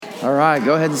All right,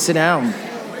 go ahead and sit down.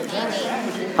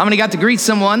 How many got to greet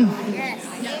someone?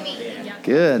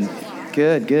 Good.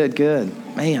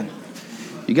 Man,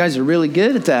 you guys are really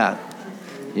good at that.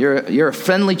 You're a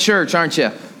friendly church, aren't you?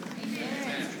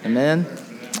 Amen.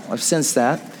 I've sensed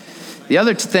that. The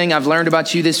other thing I've learned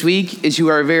about you this week is you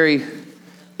are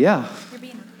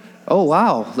Oh,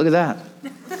 wow. Look at that.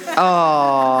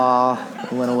 Oh,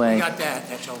 it went away. We got that.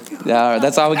 That's all we got. Yeah,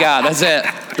 that's all we got.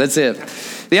 That's it.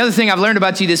 The other thing I've learned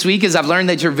about you this week is I've learned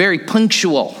that you're very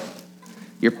punctual.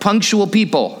 You're punctual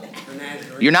people.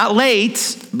 You're not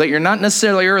late, but you're not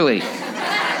necessarily early.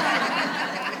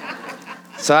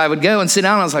 So I would go and sit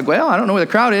down, and I was like, well, I don't know where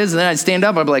the crowd is. And then I'd stand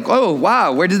up, and I'd be like, oh,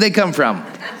 wow, where did they come from?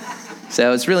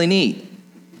 So it's really neat.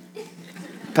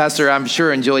 Pastor, I'm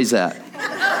sure, enjoys that.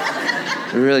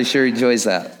 I'm really sure he enjoys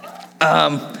that.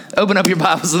 Open up your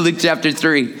Bibles to Luke chapter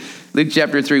 3. Luke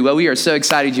chapter 3. Well, we are so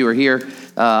excited you are here.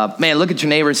 Man, look at your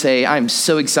neighbor and say, I'm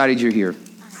so excited you're here.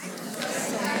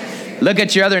 Look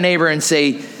at your other neighbor and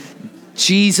say,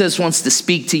 Jesus wants to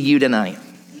speak to you tonight.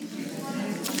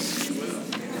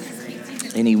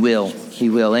 And he will.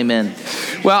 Amen.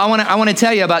 Well, I want to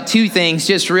tell you about two things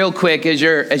just real quick as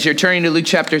you're turning to Luke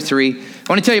chapter 3. I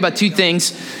want to tell you about two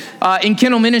things. In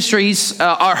Kindle Ministries,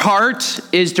 our heart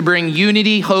is to bring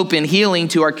unity, hope, and healing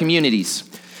to our communities.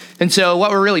 And so what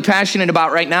we're really passionate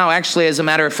about right now, actually, as a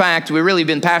matter of fact, we've really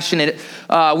been passionate.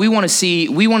 We want to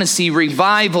see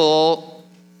revival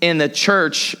in the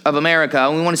Church of America.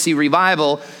 And we want to see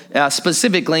revival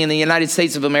specifically in the United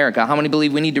States of America. How many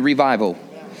believe we need a revival?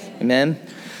 Amen.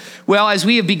 Well, as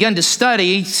we have begun to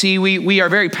study, we are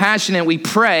very passionate. We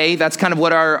pray. That's kind of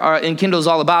what our in Kindle is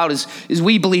all about, is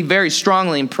we believe very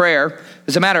strongly in prayer.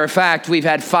 As a matter of fact, we've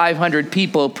had 500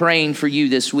 people praying for you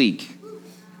this week.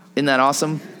 Isn't that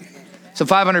awesome? So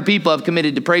 500 people have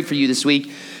committed to pray for you this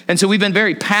week. And so we've been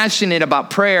very passionate about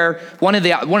prayer. One of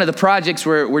the projects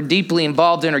we're deeply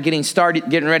involved in or getting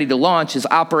ready to launch is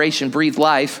Operation Breathe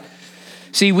Life.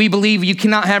 See, we believe you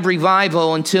cannot have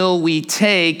revival until we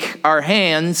take our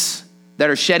hands that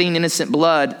are shedding innocent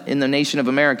blood in the nation of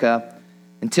America.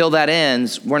 Until that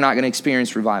ends, we're not going to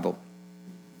experience revival.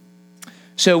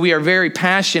 So we are very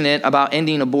passionate about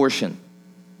ending abortion.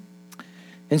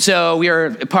 And so we are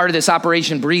a part of this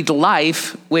Operation Breathe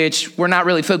Life, which we're not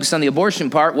really focused on the abortion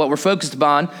part. What we're focused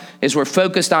upon is we're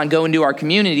focused on going to our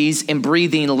communities and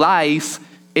breathing life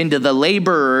into the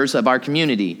laborers of our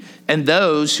community and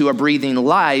those who are breathing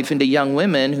life into young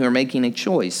women who are making a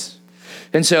choice.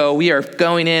 And so we are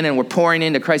going in and we're pouring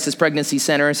into crisis pregnancy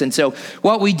centers. And so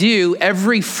what we do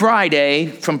every Friday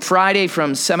from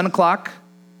 7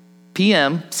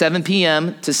 p.m.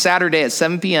 to Saturday at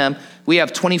 7 p.m., we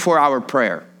have 24-hour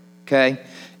prayer, okay?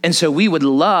 And so we would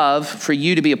love for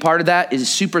you to be a part of that. It is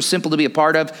super simple to be a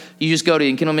part of. You just go to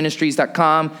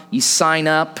inkindleministries.com. You sign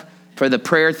up for the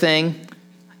prayer thing.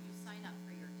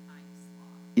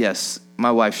 Yes,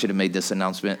 my wife should have made this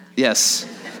announcement. Yes,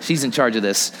 she's in charge of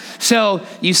this. So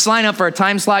you sign up for a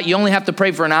time slot. You only have to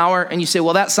pray for an hour. And you say,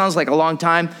 well, that sounds like a long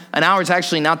time. An hour is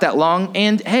actually not that long.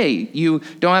 And hey, you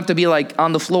don't have to be like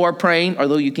on the floor praying,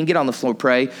 although you can get on the floor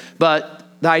pray. But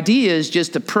the idea is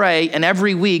just to pray, and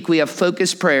every week we have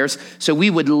focused prayers, so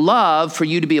we would love for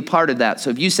you to be a part of that.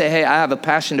 So if you say, hey, I have a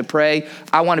passion to pray,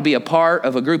 I want to be a part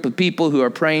of a group of people who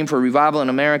are praying for revival in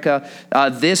America.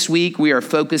 This week we are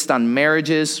focused on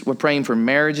marriages. We're praying for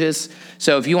marriages.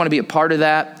 So if you want to be a part of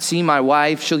that, see my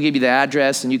wife. She'll give you the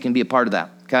address, and you can be a part of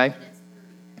that, okay?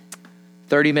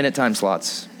 30-minute time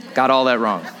slots. Got all that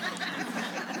wrong.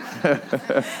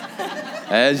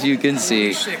 As you can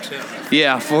see.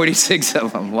 46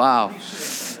 of them. Wow.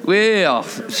 Well,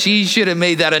 she should have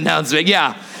made that announcement.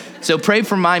 Yeah. So pray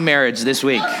for my marriage this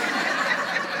week.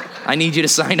 I need you to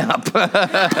sign up.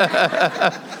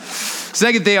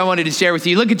 Second thing I wanted to share with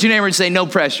you, look at your neighbor and say, no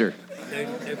pressure. No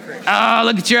pressure.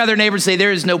 Look at your other neighbor and say,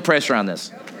 there is no pressure on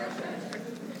this.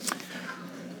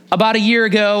 About 2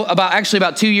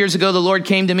 years ago, the Lord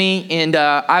came to me, and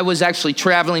I was actually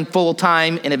traveling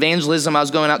full-time in evangelism. I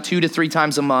was going out 2 to 3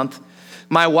 times a month.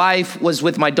 My wife was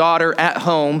with my daughter at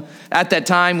home. At that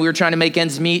time, we were trying to make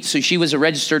ends meet, so she was a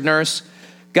registered nurse.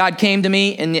 God came to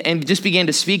me and just began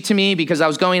to speak to me because I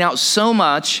was going out so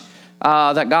much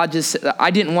that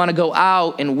I didn't want to go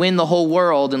out and win the whole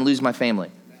world and lose my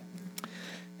family.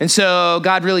 And so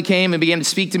God really came and began to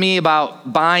speak to me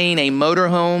about buying a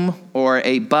motorhome or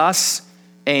a bus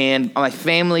and my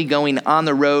family going on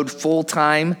the road full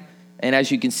time. And as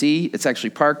you can see, it's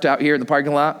actually parked out here in the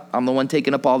parking lot. I'm the one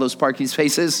taking up all those parking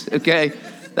spaces, okay?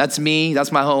 That's me.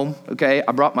 That's my home, okay?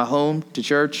 I brought my home to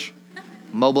church,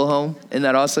 mobile home. Isn't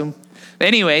that awesome?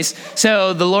 Anyways,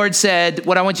 so the Lord said,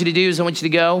 what I want you to do is I want you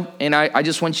to go, and I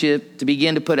just want you to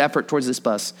begin to put effort towards this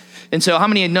bus. And so how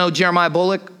many of you know Jeremiah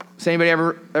Bullock? Has anybody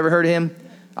ever heard of him?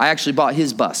 I actually bought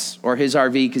his bus or his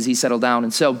RV because he settled down.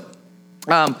 And so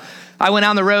I went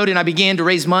on the road and I began to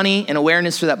raise money and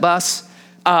awareness for that bus.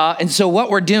 And so what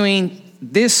we're doing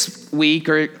this week,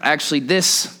 or actually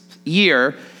this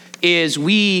year, is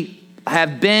we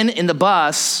have been in the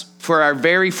bus for our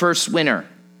very first winter.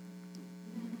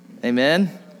 Amen.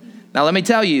 Now let me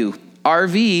tell you,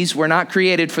 RVs were not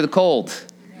created for the cold.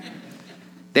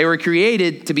 They were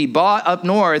created to be bought up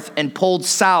north and pulled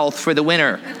south for the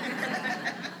winter.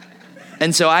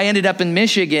 And so I ended up in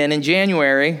Michigan in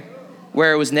January,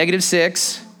 where it was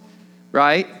 -6,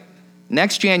 right?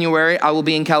 Next January, I will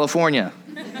be in California.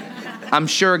 I'm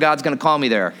sure God's going to call me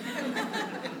there.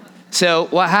 So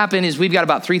what happened is we've got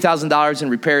about $3,000 in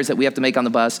repairs that we have to make on the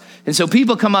bus. And so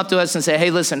people come up to us and say,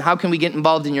 hey, listen, how can we get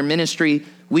involved in your ministry?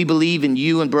 We believe in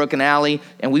you and Brooke and Allie,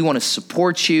 and we want to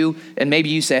support you. And maybe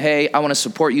you say, hey, I want to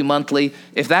support you monthly.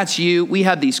 If that's you, we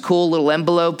have these cool little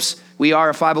envelopes. We are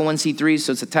a 501c3,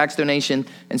 so it's a tax donation.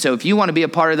 And so if you want to be a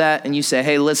part of that and you say,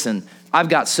 hey, listen, I've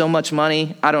got so much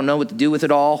money, I don't know what to do with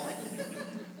it all,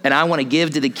 and I want to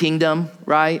give to the kingdom,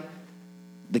 right?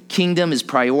 The kingdom is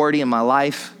priority in my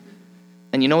life.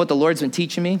 And you know what the Lord's been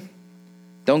teaching me?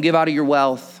 Don't give out of your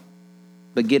wealth,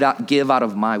 but give out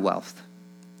of my wealth.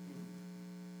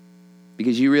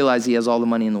 Because you realize he has all the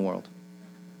money in the world.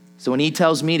 So when he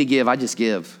tells me to give, I just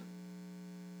give.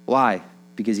 Why?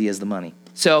 Because he has the money.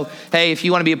 So, hey, if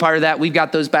you want to be a part of that, we've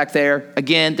got those back there.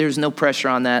 Again, there's no pressure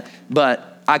on that,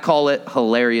 but I call it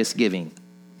hilarious giving.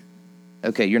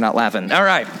 Okay, you're not laughing. All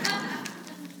right.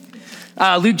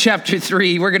 Luke chapter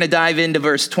 3, we're going to dive into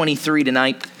verse 23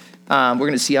 tonight. We're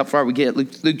going to see how far we get.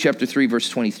 Luke chapter 3, verse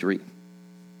 23.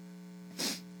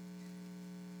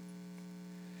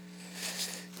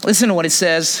 Listen to what it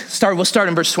says. We'll start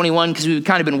in verse 21 because we've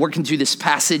kind of been working through this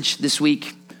passage this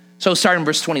week. So start in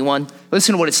verse 21.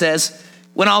 Listen to what it says.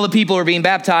 When all the people were being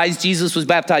baptized, Jesus was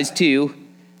baptized too.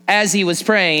 As he was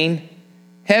praying,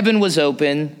 heaven was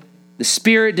open. The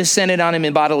Spirit descended on him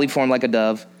in bodily form like a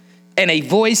dove. And a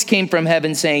voice came from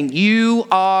heaven saying, you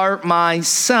are my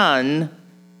son,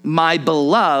 my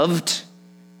beloved,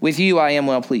 with you I am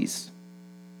well pleased.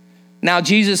 Now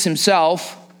Jesus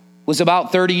himself was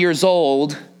about 30 years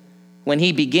old when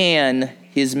he began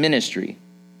his ministry.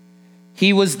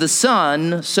 He was the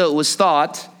son, so it was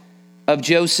thought, of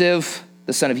Joseph,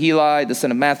 the son of Heli, the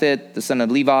son of Matthat, the son of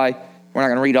Levi. We're not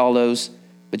going to read all those,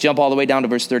 but jump all the way down to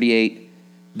verse 38.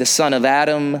 The son of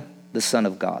Adam, the son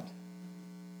of God.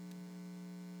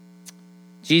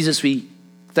 Jesus, we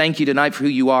thank you tonight for who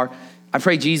you are. I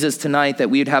pray, Jesus, tonight that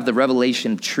we would have the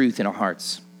revelation of truth in our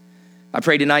hearts. I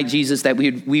pray tonight, Jesus, that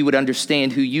we would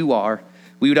understand who you are.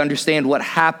 We would understand what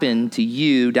happened to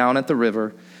you down at the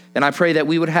river. And I pray that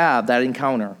we would have that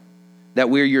encounter, that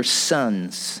we're your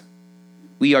sons.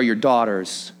 We are your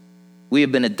daughters. We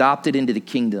have been adopted into the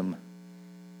kingdom.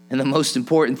 And the most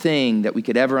important thing that we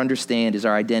could ever understand is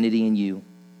our identity in you.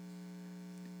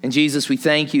 And Jesus, we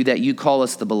thank you that you call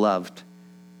us the beloved.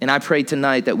 And I pray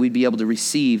tonight that we'd be able to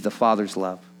receive the Father's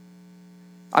love.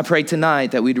 I pray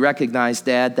tonight that we'd recognize,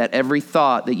 Dad, that every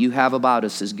thought that you have about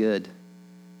us is good.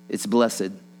 It's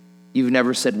blessed. You've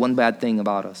never said one bad thing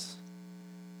about us.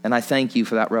 And I thank you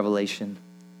for that revelation.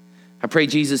 I pray,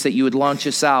 Jesus, that you would launch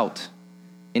us out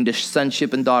into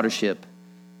sonship and daughtership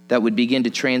that would begin to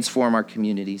transform our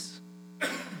communities.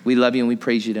 We love you and we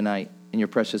praise you tonight. In your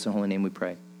precious and holy name we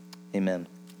pray. Amen.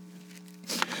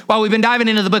 Well, we've been diving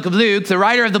into the book of Luke. The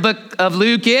writer of the book of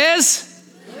Luke is?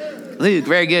 Luke.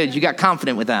 Very good. You got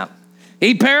confident with that.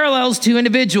 He parallels two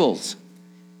individuals.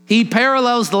 He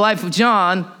parallels the life of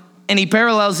John, and he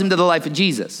parallels him to the life of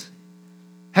Jesus.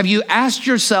 Have you asked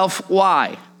yourself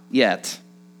why yet?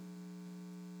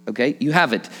 Okay, you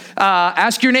haven't.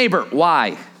 Ask your neighbor,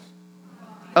 why?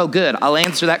 Oh, good. I'll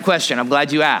answer that question. I'm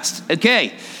glad you asked.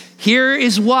 Okay, here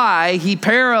is why he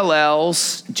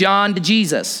parallels John to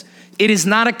Jesus. It is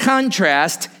not a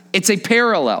contrast, it's a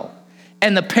parallel.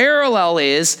 And the parallel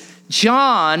is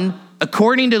John,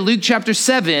 according to Luke chapter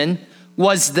 7,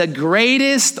 was the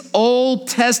greatest Old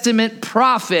Testament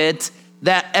prophet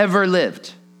that ever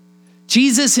lived.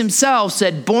 Jesus himself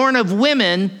said, born of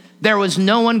women, there was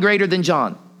no one greater than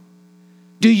John.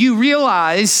 Do you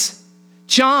realize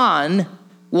John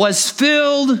was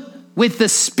filled with the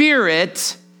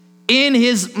Spirit in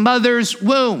his mother's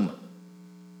womb?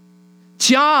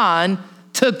 John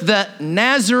took the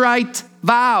Nazirite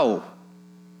vow.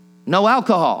 No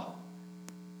alcohol.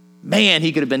 Man,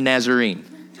 he could have been Nazarene.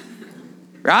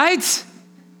 Right?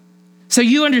 So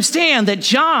you understand that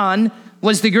John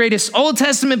was the greatest Old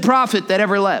Testament prophet that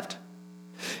ever lived.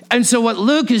 And so what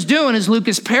Luke is doing is Luke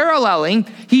is paralleling.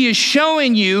 He is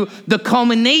showing you the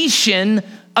culmination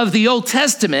of the Old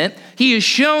Testament. He is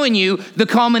showing you the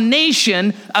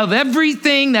culmination of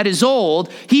everything that is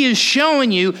old. He is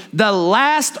showing you the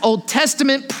last Old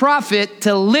Testament prophet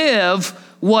to live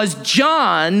was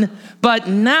John, but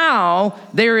now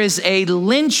there is a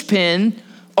linchpin,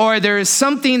 or there is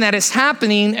something that is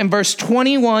happening in verse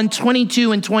 21,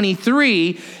 22, and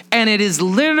 23, and it is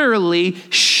literally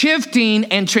shifting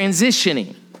and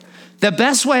transitioning. The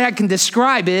best way I can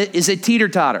describe it is a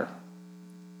teeter-totter.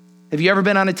 Have you ever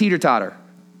been on a teeter-totter?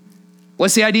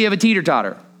 What's the idea of a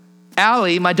teeter-totter?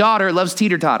 Allie, my daughter, loves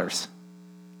teeter-totters.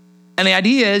 And the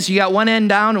idea is you got one end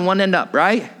down and one end up,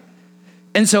 right?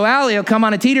 And so Allie will come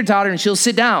on a teeter-totter and she'll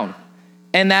sit down,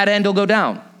 and that end will go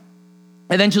down.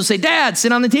 And then she'll say, Dad,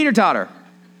 sit on the teeter-totter.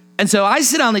 And so I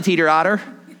sit on the teeter-totter,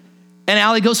 and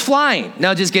Allie goes flying.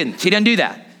 No, just kidding. She doesn't do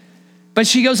that. But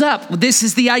she goes up. This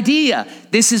is the idea.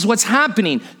 This is what's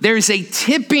happening. There's a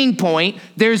tipping point.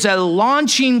 There's a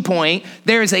launching point.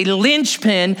 There's a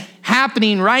linchpin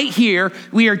happening right here.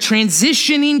 We are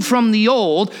transitioning from the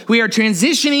old. We are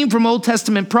transitioning from Old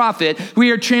Testament prophet.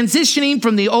 We are transitioning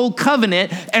from the old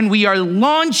covenant, and we are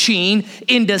launching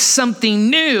into something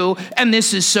new. And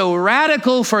this is so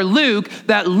radical for Luke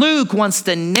that Luke wants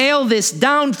to nail this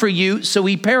down for you, so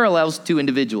he parallels two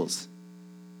individuals.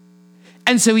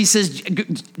 And so he says,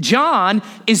 John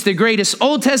is the greatest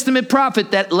Old Testament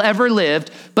prophet that ever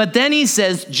lived. But then he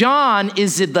says, John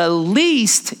is the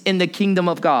least in the kingdom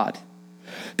of God.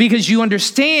 Because you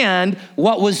understand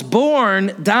what was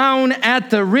born down at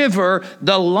the river,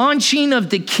 the launching of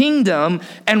the kingdom,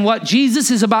 and what Jesus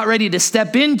is about ready to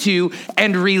step into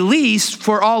and release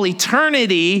for all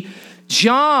eternity.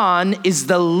 John is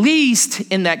the least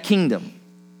in that kingdom.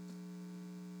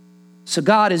 So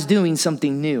God is doing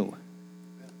something new.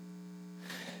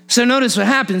 So notice what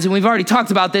happens, and we've already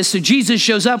talked about this. So Jesus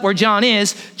shows up where John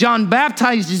is. John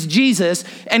baptizes Jesus,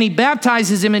 and he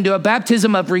baptizes him into a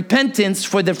baptism of repentance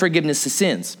for the forgiveness of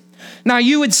sins. Now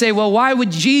you would say, well, why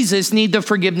would Jesus need the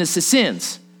forgiveness of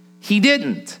sins? He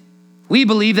didn't. We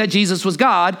believe that Jesus was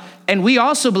God, and we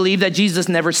also believe that Jesus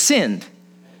never sinned.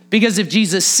 Because if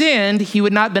Jesus sinned, he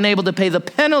would not have been able to pay the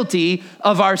penalty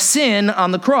of our sin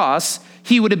on the cross.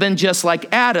 He would have been just like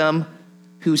Adam,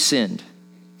 who sinned.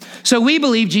 So we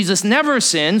believe Jesus never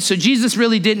sinned, so Jesus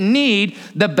really didn't need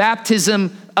the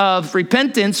baptism of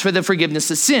repentance for the forgiveness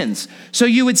of sins. So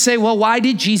you would say, well, why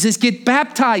did Jesus get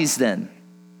baptized then?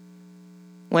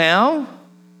 Well,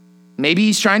 maybe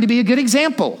he's trying to be a good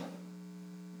example.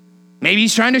 Maybe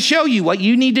he's trying to show you what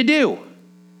you need to do.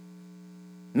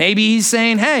 Maybe he's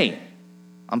saying, hey,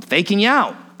 I'm faking you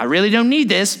out. I really don't need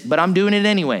this, but I'm doing it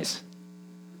anyways.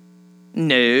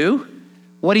 No.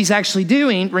 What he's actually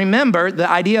doing, remember, the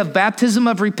idea of baptism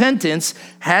of repentance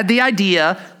had the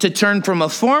idea to turn from a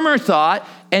former thought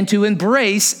and to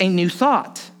embrace a new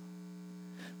thought.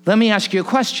 Let me ask you a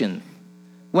question.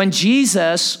 When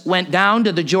Jesus went down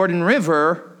to the Jordan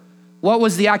River, what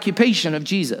was the occupation of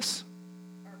Jesus?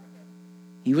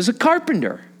 He was a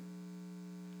carpenter.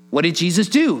 What did Jesus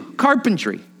do?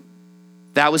 Carpentry.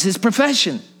 That was his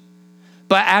profession.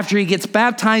 But after he gets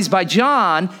baptized by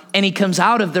John and he comes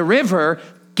out of the river,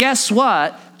 guess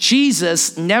what?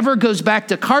 Jesus never goes back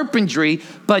to carpentry,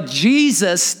 but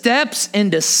Jesus steps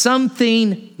into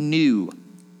something new.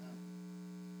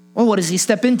 Well, what does he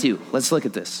step into? Let's look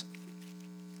at this.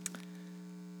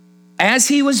 As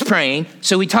he was praying,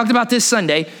 so we talked about this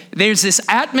Sunday, there's this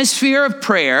atmosphere of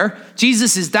prayer.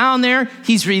 Jesus is down there.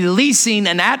 He's releasing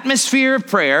an atmosphere of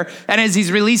prayer. And as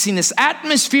he's releasing this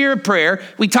atmosphere of prayer,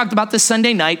 we talked about this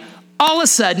Sunday night, all of a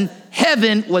sudden,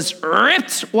 heaven was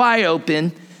ripped wide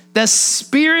open. The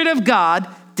Spirit of God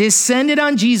descended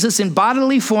on Jesus in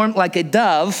bodily form like a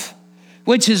dove,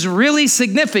 which is really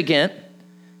significant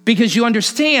because you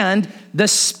understand the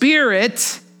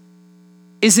Spirit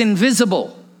is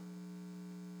invisible.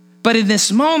 But in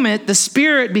this moment, the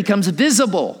Spirit becomes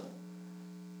visible.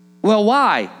 Well,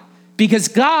 why? Because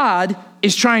God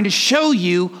is trying to show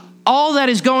you all that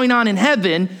is going on in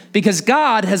heaven, because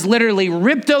God has literally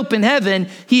ripped open heaven.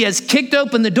 He has kicked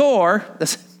open the door.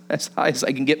 That's as high as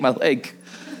I can get my leg.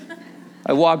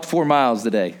 I walked 4 miles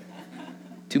today.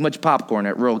 Too much popcorn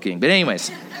at Rural King. But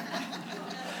anyways.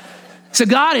 So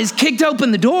God has kicked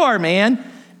open the door, man.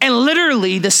 And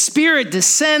literally the Spirit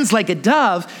descends like a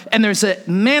dove, and there's a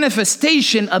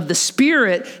manifestation of the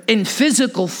Spirit in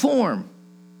physical form.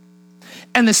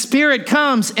 And the Spirit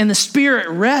comes and the Spirit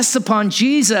rests upon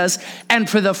Jesus. And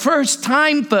for the first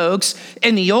time, folks,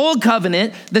 in the old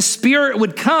covenant, the Spirit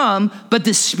would come, but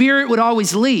the Spirit would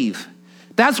always leave.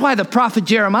 That's why the prophet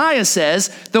Jeremiah says,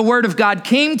 the word of God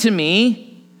came to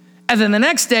me. And then the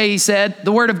next day he said,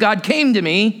 the word of God came to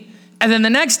me. And then the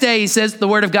next day he says, the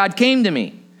word of God came to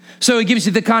me. So it gives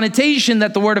you the connotation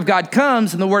that the word of God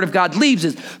comes and the word of God leaves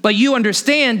us. But you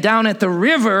understand down at the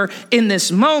river in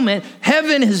this moment,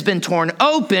 heaven has been torn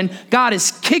open. God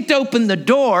has kicked open the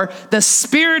door. The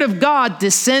Spirit of God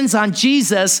descends on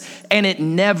Jesus and it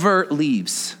never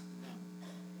leaves.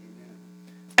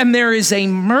 And there is a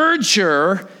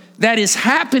merger that is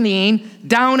happening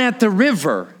down at the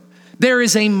river. There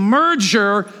is a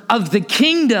merger of the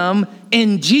kingdom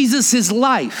in Jesus'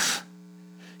 life.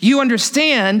 You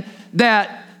understand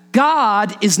that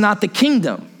God is not the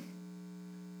kingdom.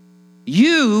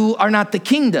 You are not the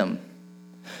kingdom.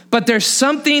 But there's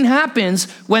something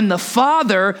happens when the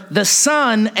Father, the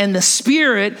Son, and the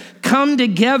Spirit come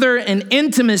together in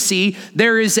intimacy.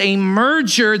 There is a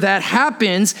merger that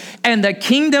happens, and the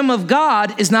kingdom of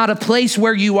God is not a place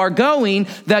where you are going.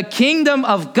 The kingdom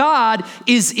of God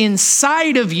is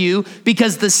inside of you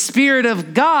because the Spirit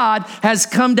of God has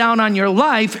come down on your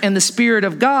life, and the Spirit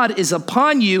of God is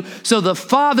upon you. So the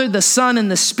Father, the Son, and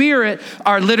the Spirit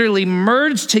are literally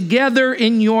merged together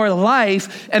in your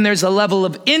life, and there's a level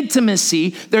of intimacy,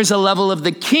 there's a level of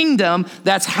the kingdom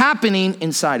that's happening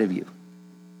inside of you.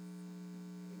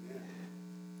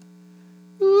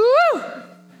 Woo!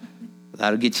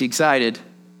 That'll get you excited.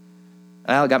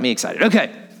 Well, it got me excited.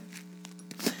 Okay.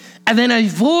 And then a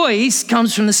voice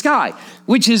comes from the sky,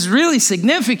 which is really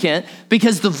significant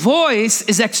because the voice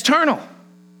is external.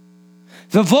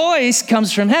 The voice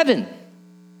comes from heaven.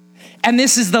 And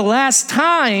this is the last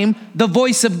time the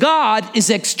voice of God is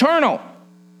external.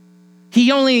 He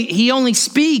only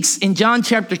speaks in John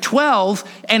chapter 12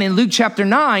 and in Luke chapter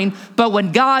 9, but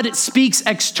when God speaks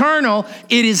external,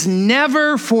 it is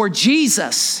never for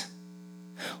Jesus.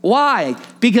 Why?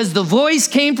 Because the voice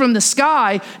came from the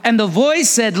sky and the voice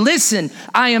said, listen,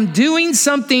 I am doing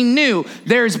something new.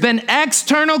 There's been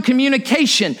external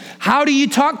communication. How do you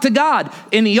talk to God?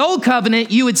 In the old covenant,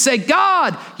 you would say,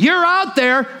 God, you're out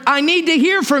there. I need to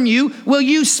hear from you. Will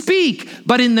you speak?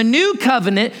 But in the new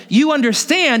covenant, you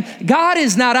understand God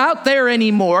is not out there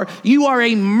anymore. You are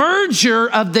a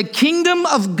merger of the kingdom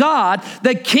of God.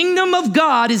 The kingdom of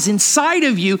God is inside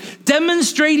of you,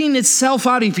 demonstrating itself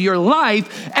out of your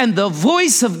life. And the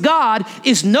voice of God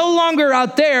is no longer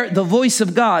out there. The voice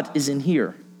of God is in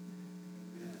here.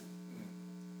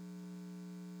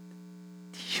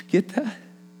 Do you get that?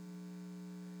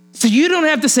 So you don't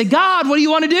have to say, God, what do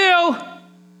you want to do?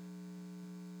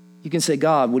 You can say,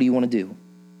 God, what do you want to do?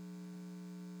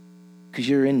 Because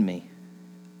you're in me.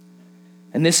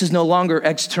 And this is no longer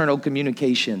external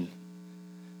communication,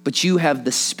 but you have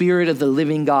the Spirit of the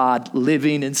living God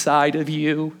living inside of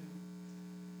you.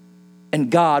 And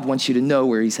God wants you to know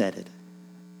where he's headed.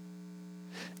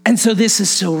 And so this is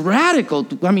so radical.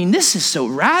 I mean, this is so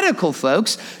radical,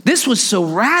 folks. This was so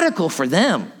radical for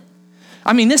them.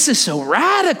 I mean, this is so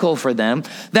radical for them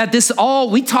that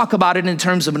we talk about it in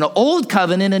terms of an old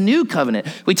covenant, a new covenant.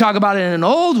 We talk about it in an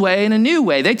old way and a new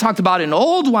way. They talked about it in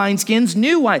old wineskins,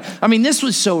 new wine. I mean, this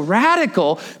was so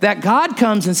radical that God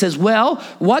comes and says, well,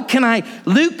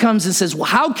 Luke comes and says, well,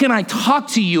 how can I talk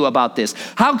to you about this?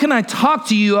 How can I talk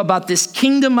to you about this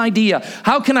kingdom idea?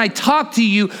 How can I talk to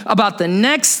you about the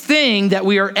next thing that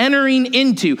we are entering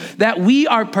into, that we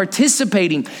are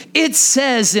participating? It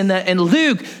says in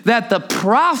Luke that the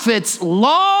prophets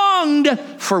longed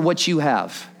for what you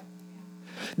have.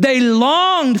 They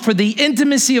longed for the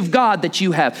intimacy of God that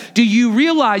you have. Do you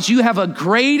realize you have a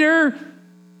greater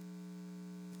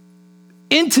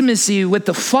intimacy with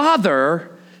the Father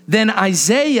than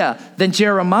Isaiah, than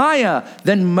Jeremiah,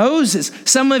 than Moses?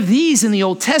 Some of these in the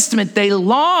Old Testament, they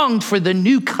longed for the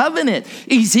new covenant.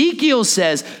 Ezekiel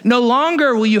says, no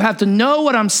longer will you have to know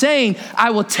what I'm saying. I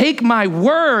will take my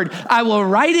word. I will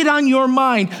write it on your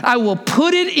mind. I will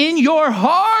put it in your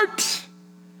heart.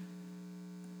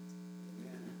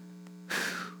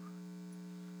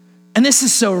 And this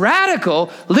is so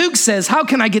radical. Luke says, how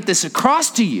can I get this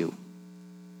across to you?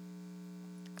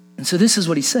 And so this is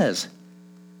what he says.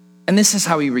 And this is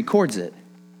how he records it.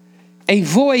 A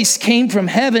voice came from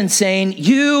heaven saying,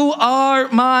 you are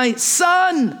my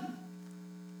son.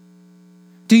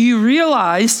 Do you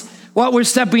realize what we're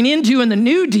stepping into in the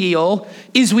new deal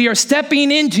is we are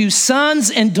stepping into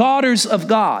sons and daughters of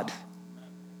God.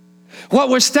 What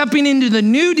we're stepping into the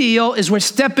new deal is we're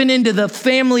stepping into the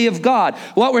family of God.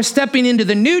 What we're stepping into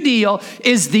the new deal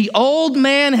is the old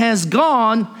man has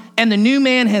gone and the new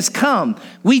man has come.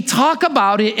 We talk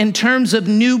about it in terms of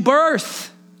new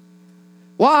birth.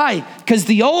 Why? Because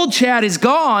the old Chad is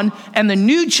gone and the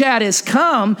new Chad has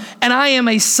come, and I am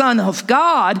a son of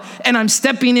God, and I'm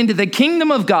stepping into the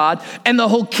kingdom of God, and the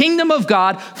whole kingdom of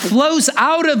God flows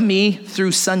out of me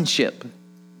through sonship.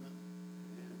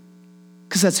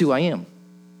 Because that's who I am.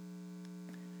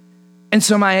 And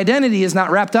so my identity is not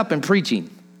wrapped up in preaching.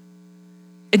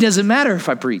 It doesn't matter if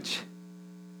I preach.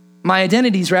 My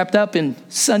identity is wrapped up in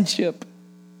sonship.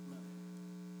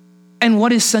 And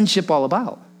what is sonship all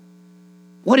about?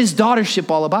 What is daughtership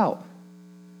all about?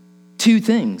 Two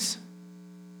things.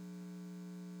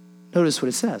 Notice what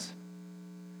it says.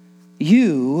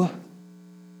 You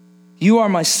are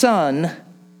my son,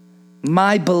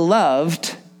 my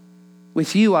beloved.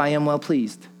 With you I am well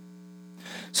pleased.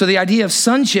 So the idea of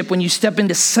sonship, when you step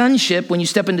into sonship, when you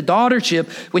step into daughtership,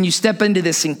 when you step into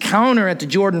this encounter at the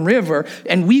Jordan River,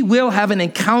 and we will have an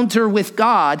encounter with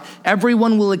God,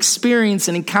 everyone will experience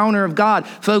an encounter of God.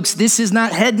 Folks, this is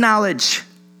not head knowledge.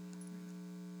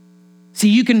 See,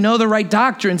 you can know the right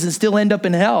doctrines and still end up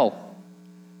in hell.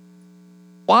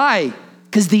 Why?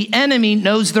 Because the enemy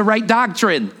knows the right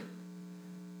doctrine,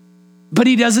 but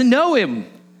he doesn't know him.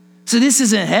 So this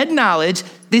isn't head knowledge.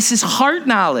 This is heart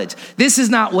knowledge. This is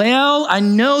not, well, I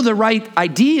know the right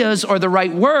ideas or the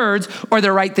right words or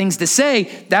the right things to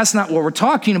say. That's not what we're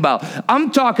talking about.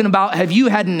 I'm talking about, have you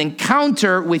had an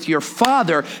encounter with your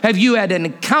Father? Have you had an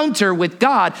encounter with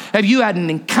God? Have you had an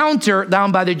encounter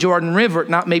down by the Jordan River?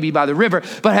 Not maybe by the river,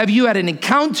 but have you had an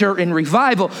encounter in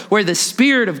revival where the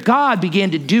Spirit of God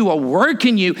began to do a work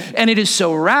in you, and it is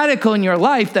so radical in your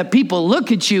life that people look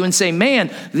at you and say,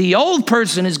 man, the old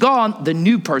person is gone, the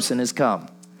new person has come.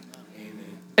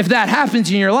 If that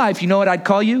happens in your life, you know what I'd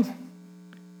call you?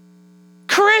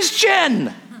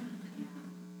 Christian.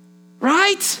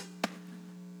 Right?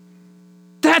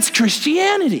 That's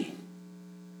Christianity.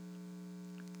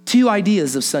 Two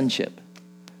ideas of sonship.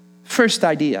 First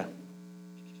idea,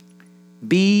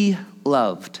 be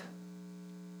loved.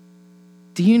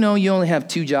 Do you know you only have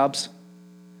two jobs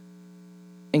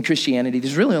in Christianity?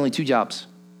 There's really only two jobs.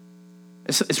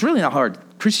 It's really not hard.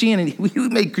 Christianity, we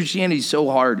make Christianity so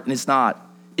hard, and it's not.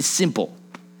 It's simple.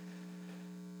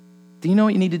 Do you know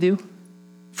what you need to do?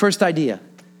 First idea,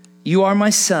 you are my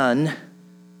son,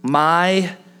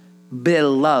 my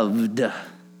beloved.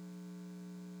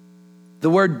 The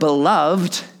word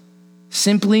beloved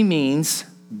simply means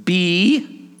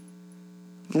be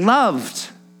loved.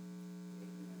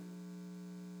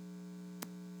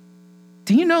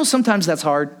 Do you know sometimes that's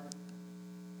hard?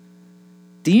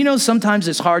 Do you know sometimes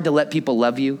it's hard to let people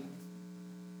love you?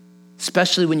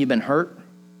 Especially when you've been hurt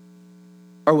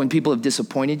or when people have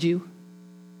disappointed you.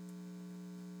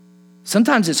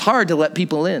 Sometimes it's hard to let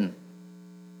people in.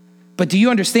 But do you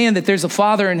understand that there's a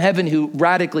Father in heaven who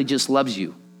radically just loves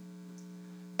you?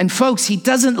 And folks, he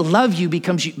doesn't love you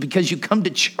because you come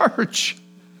to church.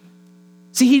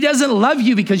 See, he doesn't love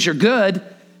you because you're good.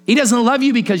 He doesn't love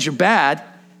you because you're bad.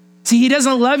 See, he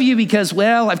doesn't love you because,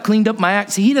 well, I've cleaned up my act.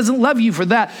 See, he doesn't love you for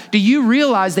that. Do you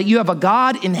realize that you have a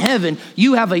God in heaven?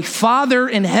 You have a Father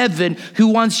in heaven who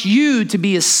wants you to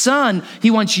be his son. He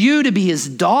wants you to be his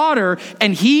daughter,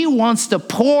 and he wants to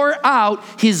pour out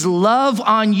his love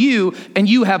on you. And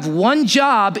you have one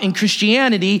job in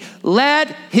Christianity: let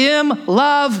him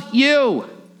love you.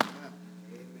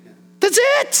 That's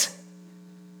it.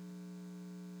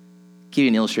 I'll give you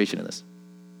an illustration of this.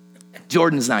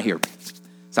 Jordan's not here,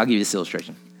 so I'll give you this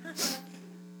illustration.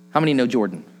 How many know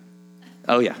Jordan?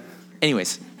 Oh, yeah.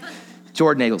 Anyways,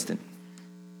 Jordan Eggleston.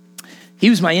 He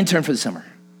was my intern for the summer.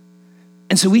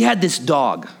 And so we had this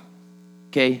dog,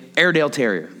 okay, Airedale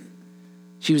Terrier.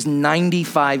 She was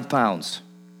 95 pounds.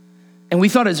 And we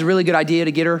thought it was a really good idea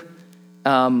to get her.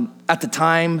 At the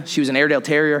time, she was an Airedale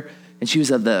Terrier, and she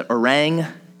was of the Orang.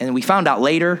 And we found out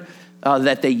later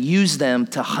that they use them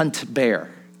to hunt bear,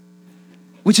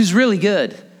 which is really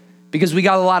good because we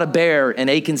got a lot of bear in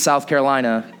Aiken, South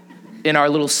Carolina in our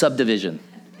little subdivision.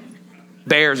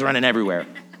 Bears running everywhere.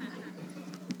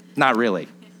 Not really.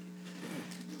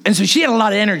 And so she had a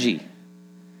lot of energy.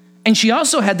 And she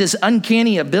also had this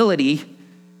uncanny ability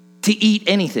to eat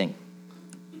anything.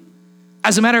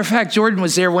 As a matter of fact, Jordan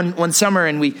was there one summer,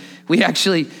 and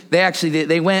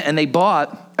they went and they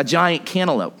bought a giant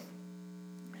cantaloupe.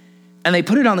 And they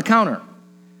put it on the counter.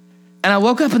 And I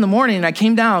woke up in the morning and I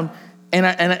came down and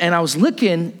I was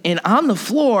looking, and on the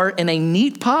floor in a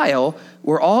neat pile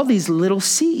were all these little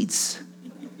seeds.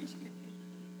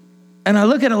 And I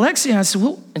look at Alexia and I said,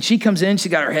 well, and she comes in, she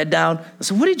got her head down. I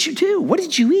said, what did you do? What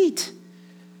did you eat?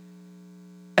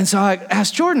 And so I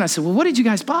asked Jordan, I said, well, what did you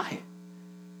guys buy?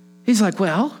 He's like,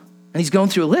 well, and he's going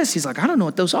through a list. He's like, I don't know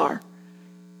what those are.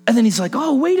 And then he's like,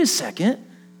 oh, wait a second.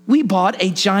 We bought a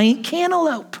giant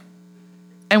cantaloupe.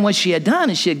 And what she had done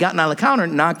is she had gotten on the counter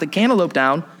and knocked the cantaloupe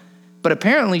down, but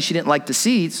apparently she didn't like the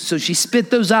seeds, so she spit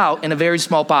those out in a very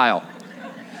small pile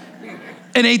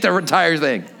and ate the entire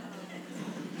thing.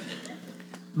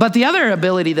 But the other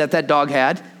ability that dog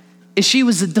had is she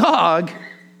was a dog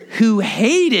who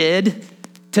hated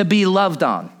to be loved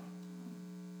on.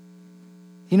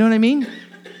 You know what I mean?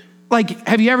 Like,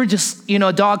 have you ever just,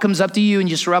 a dog comes up to you and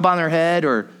you just rub on their head,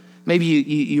 or maybe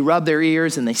you rub their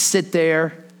ears and they sit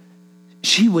there?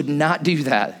 She would not do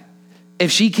that.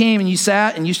 If she came and you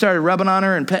sat and you started rubbing on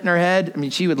her and petting her head,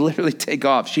 she would literally take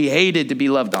off. She hated to be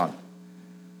loved on.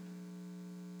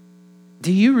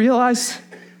 Do you realize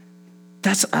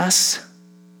that's us?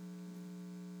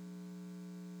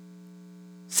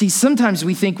 See, sometimes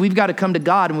we think we've got to come to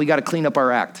God and we got to clean up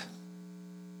our act.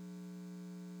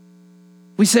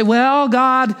 We say, well,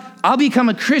 God, I'll become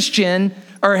a Christian,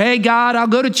 or hey, God, I'll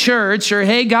go to church, or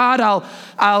hey, God,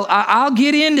 I'll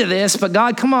get into this, but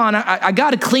God, come on, I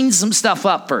got to clean some stuff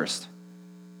up first.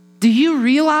 Do you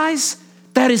realize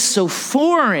that is so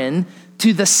foreign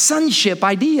to the sonship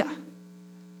idea?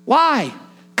 Why?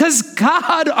 Because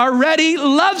God already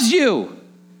loves you.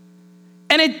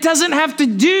 And it doesn't have to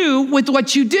do with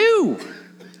what you do.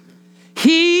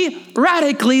 He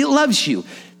radically loves you.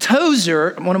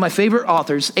 Tozer, one of my favorite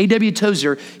authors, A.W.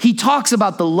 Tozer, he talks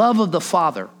about the love of the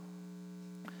Father.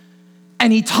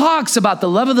 And he talks about the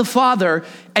love of the Father,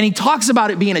 and he talks about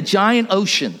it being a giant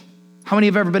ocean. How many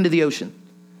have ever been to the ocean?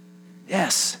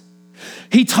 Yes.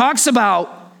 He talks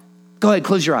about, go ahead,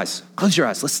 close your eyes. Close your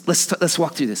eyes. Let's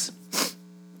walk through this.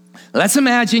 Let's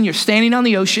imagine you're standing on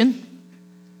the ocean,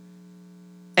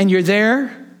 and you're there,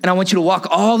 and I want you to walk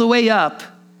all the way up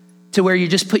to where you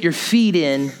just put your feet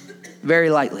in very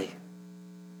lightly.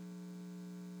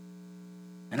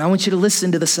 And I want you to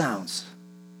listen to the sounds.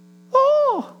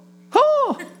 Oh,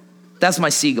 oh. That's my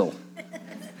seagull.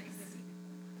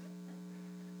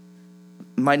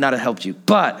 Might not have helped you,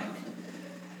 but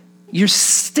you're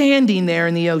standing there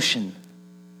in the ocean.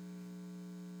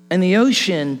 And the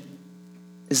ocean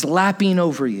is lapping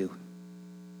over you.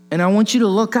 And I want you to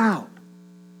look out.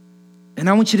 And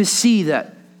I want you to see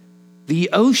that the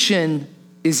ocean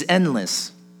is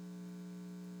endless.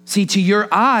 See, to your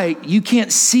eye, you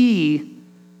can't see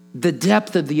the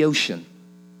depth of the ocean.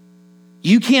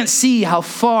 You can't see how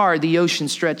far the ocean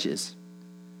stretches.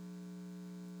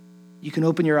 You can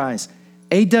open your eyes.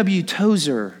 A.W.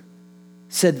 Tozer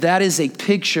said that is a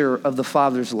picture of the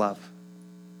Father's love.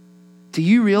 Do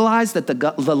you realize that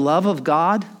the love of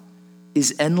God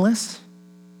is endless?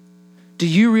 Do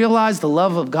you realize the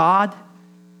love of God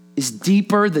is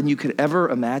deeper than you could ever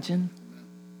imagine?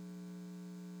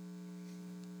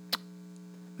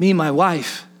 Me and my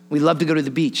wife, we love to go to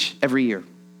the beach every year.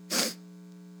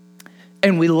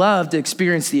 And we love to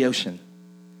experience the ocean.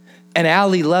 And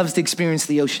Allie loves to experience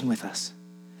the ocean with us.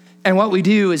 And what we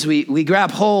do is we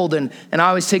grab hold, and I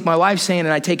always take my wife's hand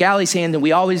and I take Allie's hand, and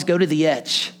we always go to the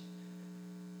edge.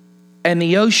 And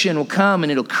the ocean will come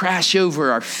and it'll crash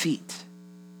over our feet.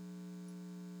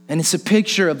 And it's a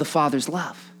picture of the Father's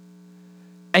love.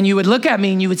 And you would look at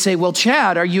me and you would say, well,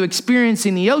 Chad, are you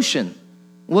experiencing the ocean?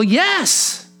 Well,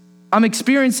 yes, I'm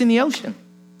experiencing the ocean.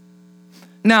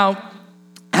 Now,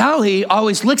 Allie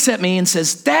always looks at me and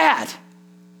says, Dad,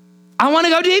 I want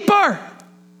to go deeper.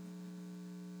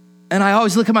 And I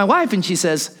always look at my wife and she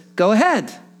says, go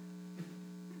ahead.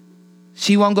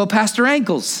 She won't go past her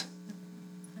ankles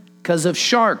because of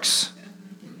sharks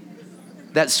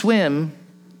that swim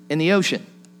in the ocean.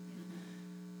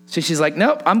 So she's like,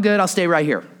 nope, I'm good. I'll stay right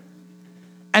here.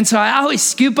 And so I always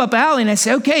scoop up Allie and I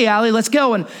say, okay, Allie, let's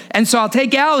go. And so I'll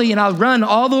take Allie and I'll run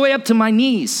all the way up to my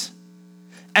knees.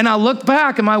 And I'll look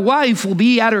back and my wife will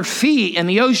be at her feet and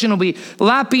the ocean will be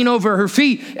lapping over her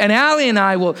feet. And Allie and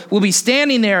I will be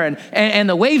standing there and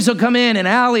the waves will come in and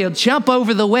Allie will jump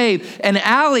over the wave. And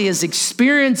Allie is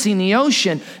experiencing the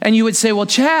ocean. And you would say, well,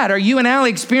 Chad, are you and Allie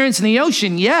experiencing the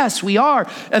ocean? Yes, we are.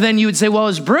 And then you would say, well,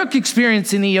 is Brooke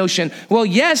experiencing the ocean? Well,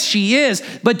 yes, she is.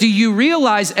 But do you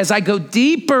realize as I go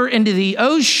deeper into the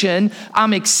ocean,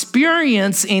 I'm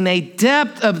experiencing a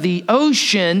depth of the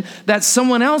ocean that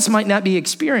someone else might not be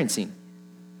experiencing?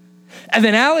 And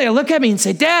then Allie will look at me and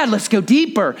say, Dad, let's go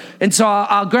deeper. And so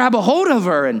I'll grab a hold of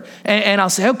her and I'll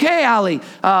say, okay, Allie.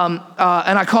 And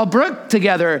I call Brooke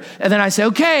together. And then I say,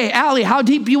 okay, Allie, how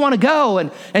deep you want to go?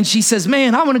 And she says,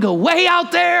 man, I want to go way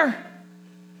out there.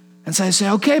 And so I say,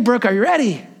 okay, Brooke, are you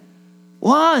ready?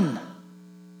 1,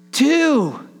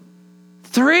 2,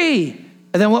 3.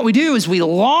 And then what we do is we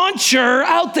launch her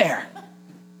out there.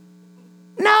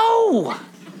 No.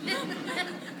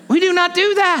 We do not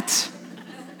do that.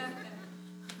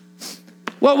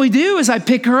 what we do is I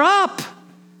pick her up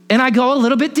and I go a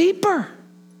little bit deeper.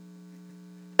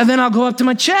 And then I'll go up to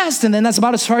my chest, and then that's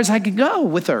about as far as I can go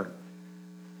with her.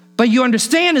 But you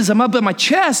understand, as I'm up at my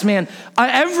chest, man,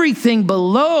 everything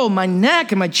below my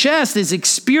neck and my chest is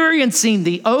experiencing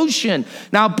the ocean.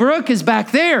 Now, Brooke is back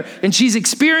there, and she's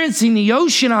experiencing the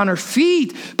ocean on her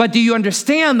feet. But do you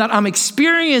understand that I'm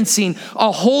experiencing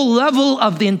a whole level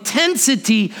of the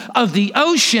intensity of the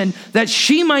ocean that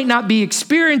she might not be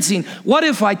experiencing? What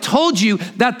if I told you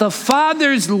that the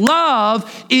Father's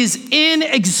love is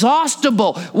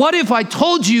inexhaustible? What if I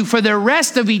told you for the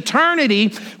rest of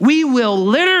eternity, we will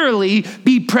literally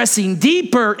be pressing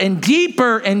deeper and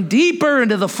deeper and deeper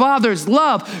into the Father's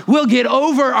love? We'll get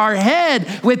over our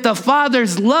head with the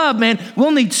Father's love, man.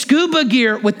 We'll need scuba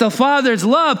gear with the Father's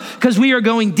love because we are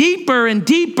going deeper and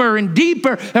deeper and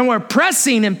deeper, and we're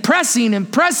pressing and pressing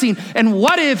and pressing. And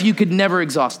what if you could never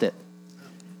exhaust it?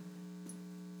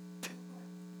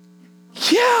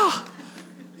 Yeah.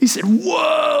 He said,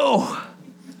 whoa,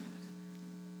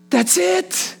 that's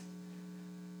it.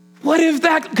 What if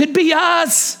that could be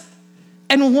us?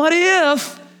 And what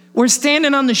if we're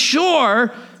standing on the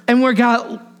shore and we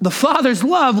got the Father's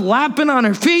love lapping on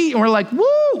our feet and we're like, woo,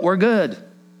 we're good.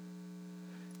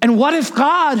 And what if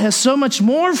God has so much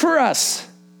more for us?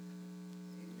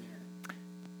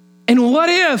 And what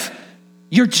if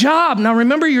your job, now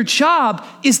remember your job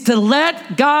is to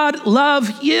let God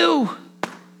love you.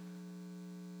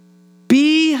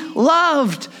 Be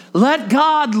loved. Let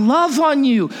God love on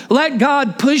you. Let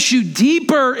God push you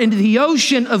deeper into the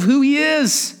ocean of who he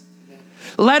is.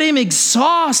 Let him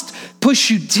push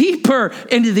you deeper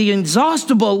into the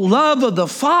inexhaustible love of the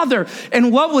Father.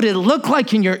 And what would it look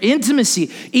like in your intimacy?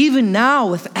 Even now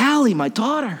with Allie, my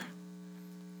daughter,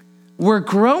 we're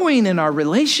growing in our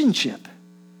relationship.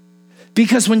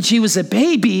 Because when she was a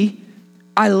baby,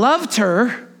 I loved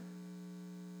her,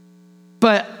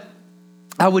 but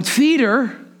I would feed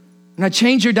her and I'd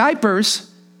change her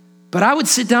diapers, but I would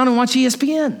sit down and watch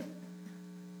ESPN.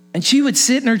 And she would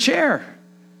sit in her chair.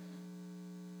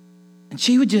 And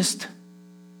she would just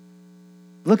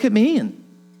look at me and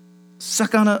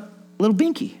suck on a little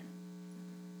binky.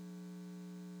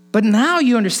 But now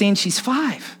you understand she's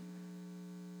 5.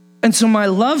 And so my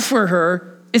love for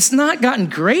her, it's not gotten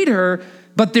greater,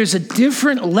 but there's a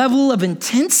different level of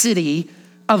intensity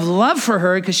of love for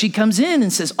her because she comes in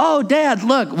and says, oh, Dad,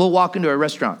 look, we'll walk into a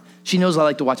restaurant. She knows I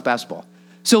like to watch basketball.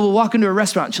 So we'll walk into a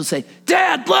restaurant and she'll say,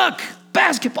 Dad, look,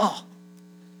 basketball.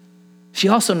 She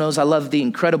also knows I love the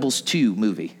Incredibles 2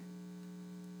 movie.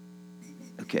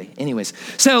 Okay, anyways.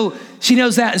 So she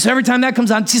knows that. And so every time that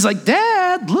comes on, she's like,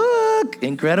 Dad, look,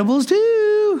 Incredibles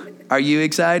 2. Are you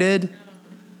excited?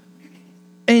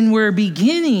 And we're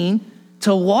beginning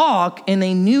to walk in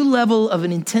a new level of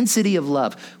an intensity of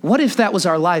love. What if that was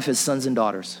our life as sons and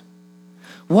daughters?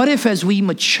 What if as we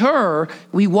mature,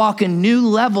 we walk in new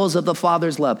levels of the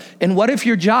Father's love? And what if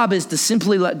your job is to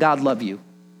simply let God love you?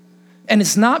 And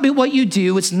it's not what you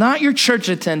do. It's not your church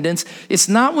attendance. It's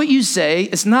not what you say.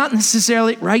 It's not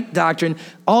necessarily right doctrine.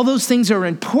 All those things are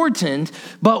important.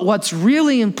 But what's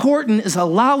really important is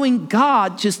allowing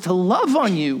God just to love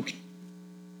on you.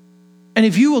 And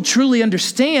if you will truly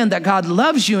understand that God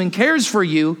loves you and cares for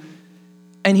you,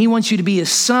 and he wants you to be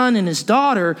his son and his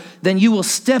daughter, then you will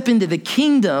step into the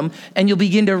kingdom and you'll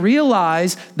begin to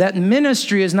realize that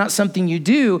ministry is not something you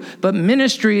do, but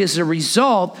ministry is a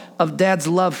result of Dad's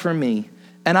love for me.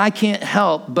 And I can't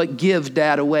help but give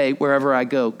Dad away wherever I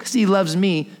go because he loves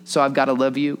me, so I've got to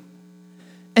love you.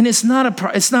 And it's not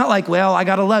like, well, I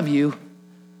got to love you.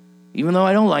 Even though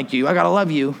I don't like you, I got to love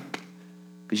you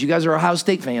because you guys are Ohio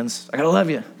State fans. I got to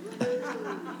love you.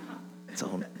 It's a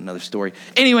whole another story.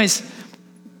 Anyways,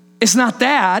 it's not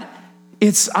that.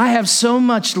 It's I have so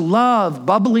much love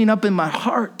bubbling up in my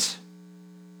heart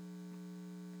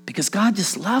because God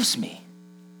just loves me.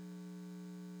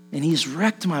 And he's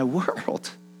wrecked my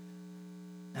world.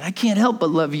 And I can't help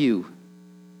but love you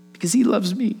because he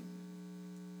loves me.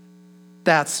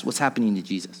 That's what's happening to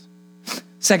Jesus.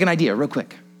 Second idea, real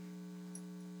quick.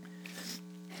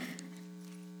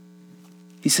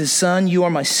 He says, Son, you are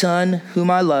my son, whom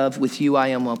I love. With you I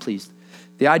am well pleased.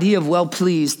 The idea of well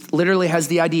pleased literally has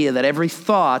the idea that every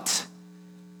thought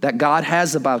that God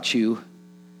has about you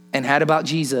and had about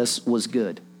Jesus was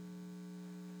good.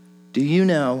 Do you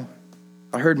know,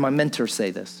 I heard my mentor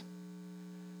say this.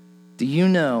 Do you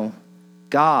know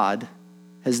God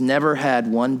has never had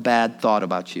one bad thought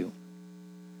about you?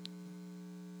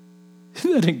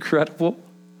 Isn't that incredible?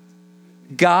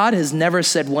 God has never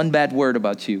said one bad word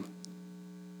about you.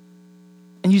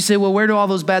 And you say, well, where do all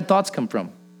those bad thoughts come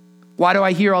from? Why do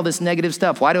I hear all this negative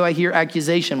stuff? Why do I hear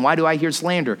accusation? Why do I hear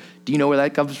slander? Do you know where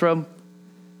that comes from?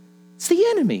 It's the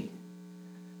enemy.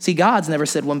 See, God's never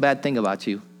said one bad thing about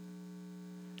you.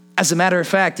 As a matter of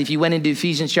fact, if you went into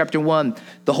Ephesians chapter 1,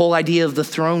 the whole idea of the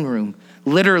throne room,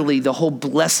 literally the whole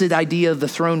blessed idea of the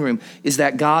throne room is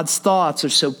that God's thoughts are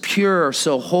so pure,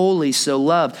 so holy, so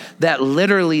loved, that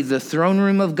literally the throne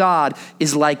room of God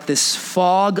is like this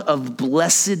fog of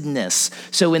blessedness.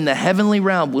 So in the heavenly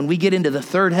realm, when we get into the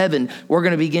third heaven, we're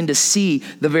going to begin to see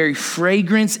the very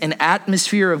fragrance and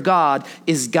atmosphere of God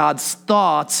is God's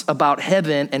thoughts about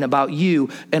heaven and about you.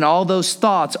 And all those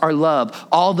thoughts are love.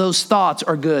 All those thoughts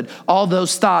are good. All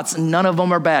those thoughts, none of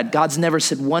them are bad. God's never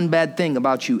said one bad thing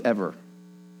about you ever.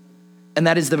 And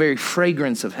that is the very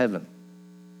fragrance of heaven.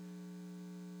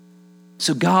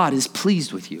 So God is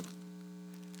pleased with you.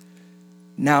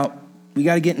 Now, we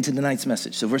got to get into tonight's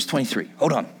message. So verse 23,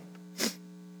 hold on.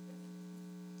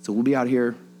 So we'll be out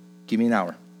here, give me an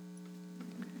hour.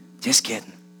 Just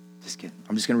kidding.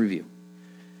 I'm just going to review.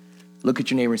 Look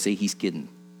at your neighbor and say, he's kidding.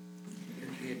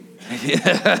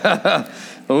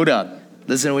 Hold on.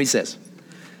 Listen to what he says.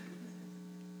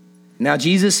 Now,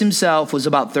 Jesus himself was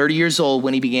about 30 years old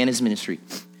when he began his ministry.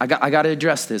 I got to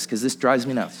address this because this drives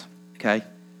me nuts, okay?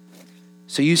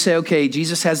 So you say, okay,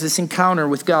 Jesus has this encounter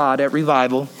with God at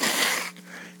revival.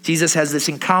 Jesus has this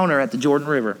encounter at the Jordan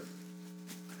River.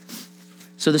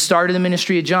 So the start of the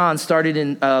ministry of John started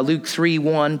in Luke 3,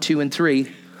 1, 2, and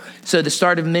 3. So the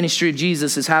start of the ministry of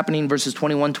Jesus is happening in verses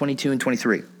 21, 22, and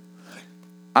 23.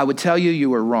 I would tell you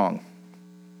were wrong.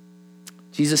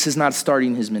 Jesus is not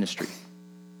starting his ministry.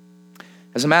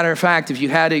 As a matter of fact, if you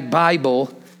had a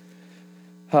Bible,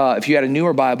 if you had a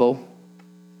newer Bible,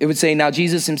 it would say, now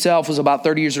Jesus himself was about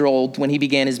 30 years old when he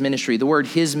began his ministry. The word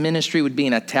his ministry would be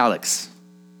in italics.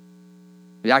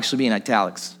 It would actually be in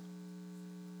italics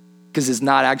because it's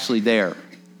not actually there.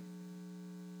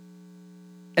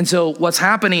 And so what's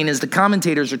happening is the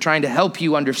commentators are trying to help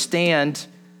you understand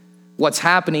what's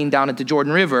happening down at the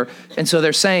Jordan River. And so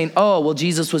they're saying, oh, well,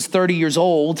 Jesus was 30 years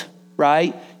old,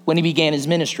 right, when he began his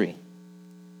ministry.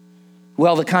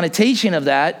 Well, the connotation of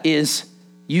that is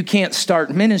you can't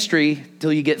start ministry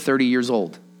till you get 30 years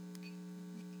old.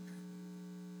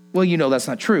 Well, you know that's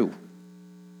not true.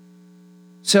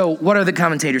 So what are the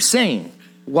commentators saying?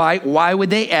 Why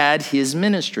would they add his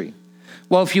ministry?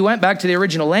 Well, if you went back to the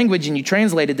original language and you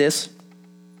translated this,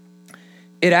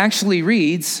 it actually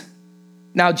reads,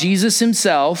 now Jesus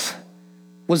himself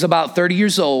was about 30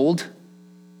 years old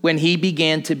when he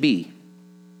began to be.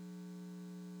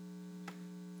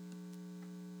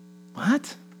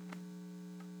 What?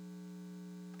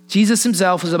 Jesus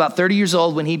himself was about 30 years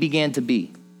old when he began to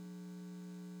be.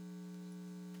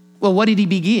 Well, what did he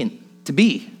begin to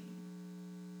be?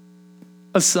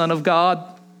 A son of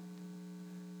God.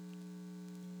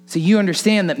 So you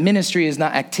understand that ministry is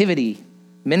not activity.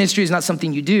 Ministry is not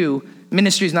something you do.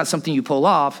 Ministry is not something you pull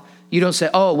off. You don't say,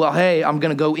 oh, well, hey, I'm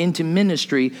going to go into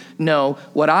ministry. No,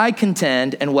 what I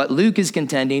contend and what Luke is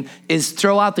contending is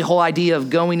throw out the whole idea of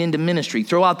going into ministry.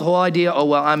 Throw out the whole idea, oh,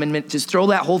 well, just throw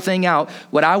that whole thing out.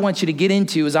 What I want you to get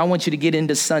into is I want you to get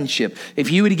into sonship.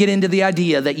 If you were to get into the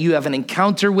idea that you have an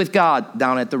encounter with God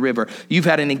down at the river, you've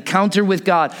had an encounter with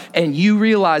God and you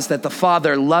realize that the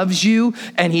Father loves you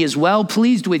and he is well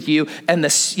pleased with you and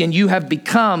you have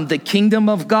become the kingdom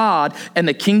of God and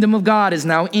the kingdom of God is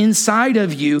now inside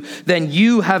of you, then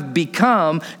you have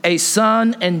become a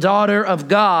son and daughter of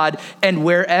God. And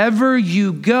wherever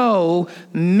you go,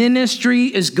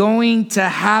 ministry is going to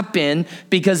happen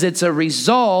because it's a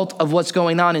result of what's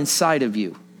going on inside of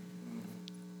you.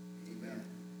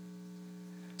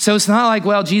 So it's not like,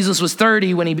 well, Jesus was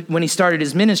 30 when he started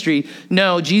his ministry.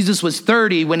 No, Jesus was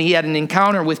 30 when he had an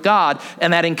encounter with God,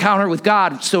 and that encounter with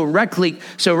God so radically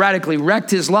wrecked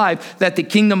his life that the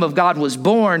kingdom of God was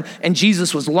born, and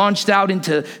Jesus was launched out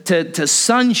into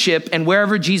sonship, and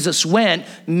wherever Jesus went,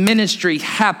 ministry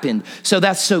happened. So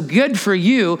that's so good for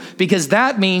you because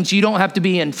that means you don't have to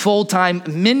be in full-time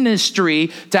ministry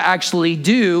to actually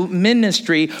do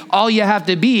ministry. All you have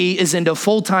to be is into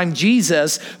full-time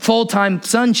Jesus, full-time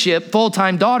sonship,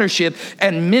 full-time daughtership,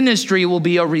 and ministry will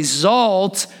be a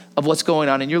result of what's going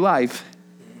on in your life.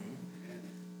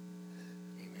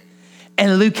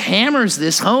 And Luke hammers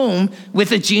this home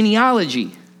with a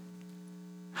genealogy.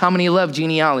 How many love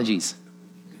genealogies?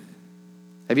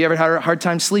 Have you ever had a hard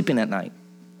time sleeping at night?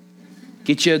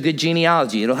 Get you a good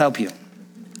genealogy. It'll help you.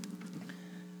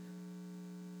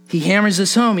 He hammers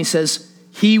this home. He says,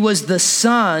 he was the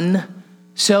son,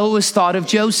 so it was thought of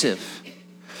Joseph.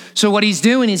 So what he's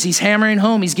doing is he's hammering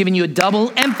home. He's giving you a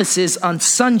double emphasis on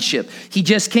sonship. He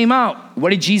just came out. What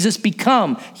did Jesus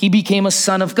become? He became a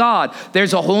son of God.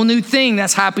 There's a whole new thing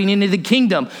that's happening into the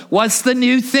kingdom. What's the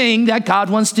new thing that God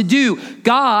wants to do?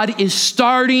 God is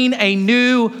starting a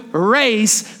new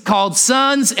race called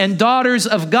sons and daughters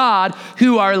of God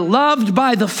who are loved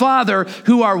by the Father,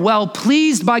 who are well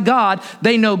pleased by God.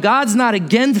 They know God's not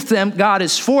against them. God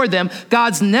is for them.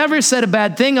 God's never said a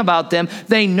bad thing about them.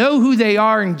 They know who they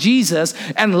are in Jesus,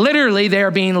 and literally they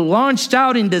are being launched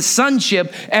out into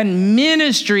sonship, and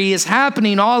ministry is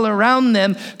happening all around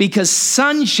them because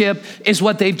sonship is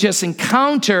what they've just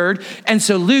encountered. And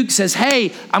so Luke says,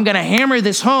 hey, I'm going to hammer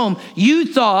this home. You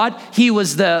thought he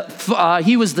was the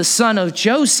son of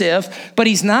Joseph, but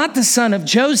he's not the son of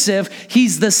Joseph.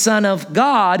 He's the son of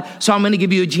God. So I'm going to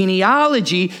give you a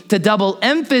genealogy to double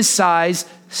emphasize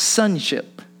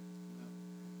sonship.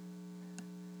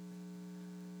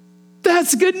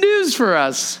 That's good news for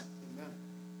us,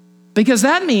 because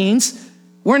that means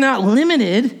we're not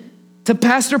limited to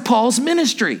Pastor Paul's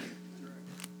ministry.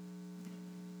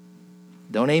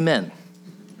 Don't amen.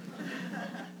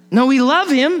 No, we love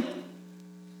him,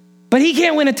 but he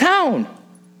can't win a town.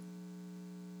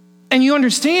 And you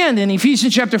understand in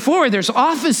Ephesians chapter 4, there's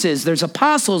offices, there's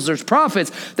apostles, there's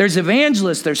prophets, there's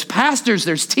evangelists, there's pastors,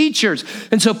 there's teachers.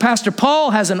 And so Pastor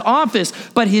Paul has an office,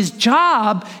 but his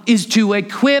job is to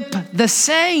equip the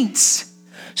saints.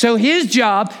 So his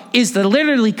job is to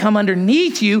literally come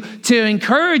underneath you to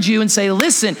encourage you and say,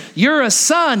 listen, you're a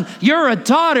son, you're a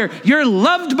daughter, you're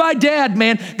loved by dad,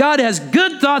 man. God has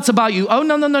good thoughts about you. Oh,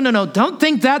 no. Don't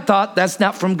think that thought. That's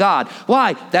not from God.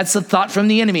 Why? That's a thought from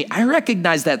the enemy. I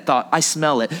recognize that thought. I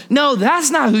smell it. No, that's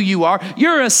not who you are.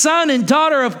 You're a son and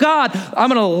daughter of God. I'm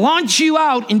going to launch you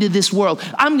out into this world.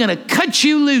 I'm going to cut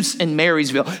you loose in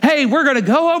Marysville. Hey, we're going to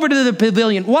go over to the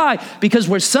pavilion. Why? Because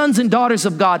we're sons and daughters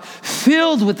of God,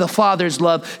 filled with the Father's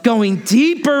love, going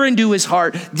deeper into his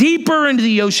heart, deeper into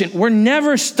the ocean. We're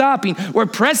never stopping. We're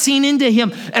pressing into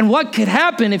him. And what could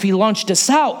happen if he launched us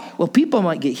out? Well, people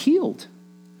might get healed.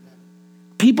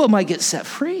 People might get set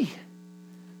free.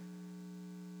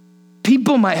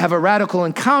 People might have a radical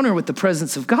encounter with the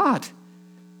presence of God,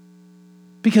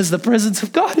 because the presence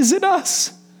of God is in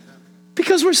us,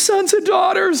 because we're sons and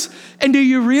daughters. And do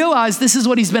you realize this is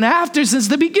what he's been after since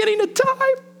the beginning of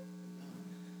time?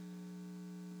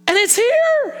 And it's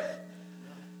here.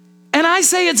 And I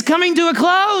say it's coming to a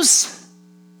close.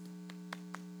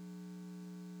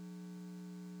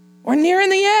 We're nearing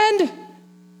the end.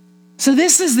 So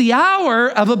this is the hour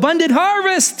of abundant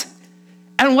harvest.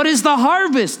 And what is the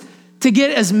harvest? To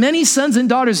get as many sons and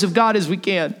daughters of God as we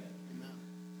can.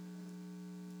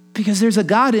 Because there's a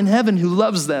God in heaven who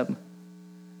loves them.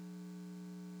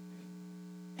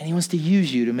 And he wants to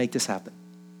use you to make this happen.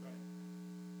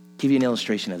 Give you an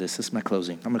illustration of this. This is my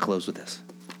closing. I'm going to close with this.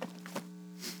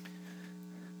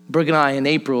 Brooke and I in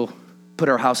April put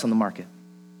our house on the market.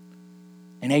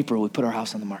 In April, we put our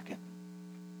house on the market.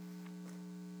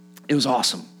 It was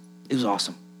awesome. It was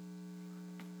awesome.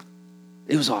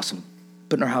 It was awesome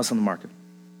putting our house on the market.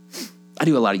 I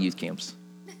do a lot of youth camps.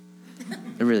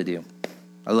 I really do.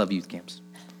 I love youth camps.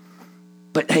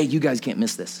 But hey, you guys can't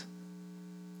miss this,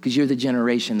 because you're the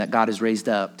generation that God has raised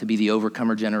up to be the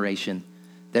overcomer generation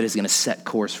that is going to set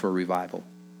course for revival.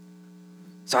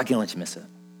 So I can't let you miss it.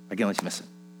 I can't let you miss it.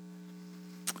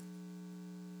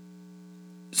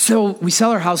 So we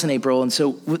sell our house in April, and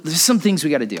so there's some things we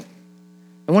got to do.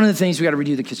 And one of the things, we got to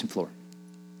redo the kitchen floor.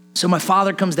 So my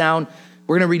father comes down,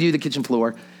 we're going to redo the kitchen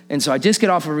floor. And so I just get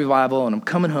off of revival, and I'm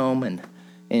coming home, and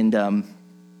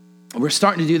we're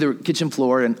starting to do the kitchen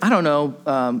floor. And I don't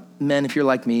know, men, if you're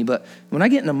like me, but when I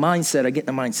get in a mindset, I get in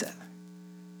a mindset.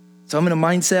 So I'm in a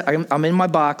mindset, I'm in my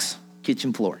box,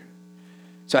 kitchen floor.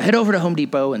 So I head over to Home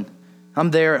Depot, and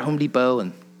I'm there at Home Depot,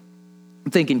 and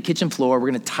I'm thinking kitchen floor, we're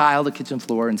going to tile the kitchen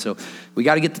floor. And so we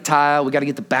got to get the tile, we got to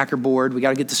get the backer board, we got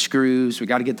to get the screws, we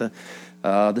got to get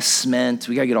the cement,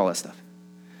 we got to get all that stuff.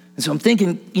 And so I'm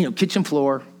thinking, kitchen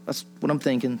floor, that's what I'm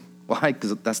thinking. Why?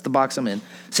 Because that's the box I'm in.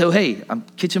 So, hey, I'm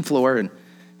kitchen floor,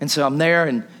 and so I'm there,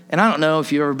 and I don't know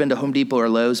if you've ever been to Home Depot or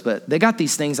Lowe's, but they got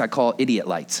these things I call idiot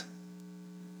lights.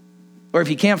 Or if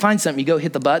you can't find something, you go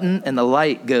hit the button, and the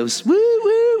light goes, woo,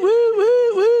 woo, woo,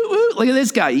 woo, woo, woo. Look at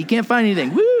this guy. He can't find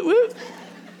anything. Woo, woo.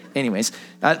 Anyways,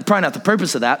 probably not the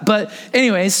purpose of that. But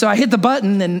anyways, so I hit the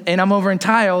button, and I'm over in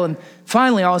tile, and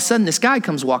finally, all of a sudden, this guy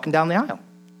comes walking down the aisle.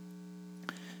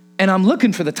 And I'm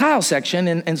looking for the tile section,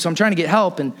 and so I'm trying to get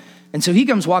help, and so he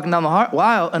comes walking down the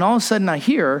aisle, and all of a sudden, I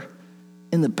hear,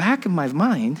 in the back of my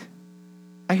mind,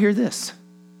 I hear this.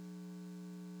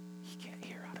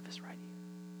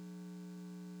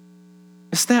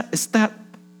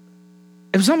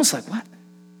 It was almost like, what?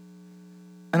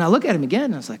 And I look at him again,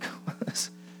 and I was like,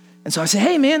 And so I say,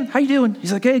 hey, man, how you doing?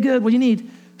 He's like, hey, good, what do you need? I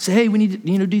say, hey, we need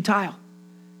to do tile.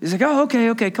 He's like, oh,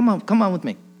 okay, come on with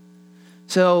me.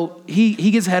 So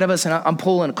he gets ahead of us, and I'm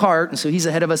pulling a cart, and so he's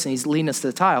ahead of us, and he's leading us to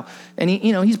the tile. And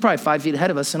he's probably 5 feet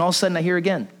ahead of us, and all of a sudden I hear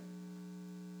again,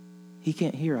 he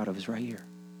can't hear out of his right ear.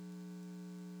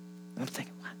 And I'm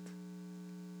thinking, what?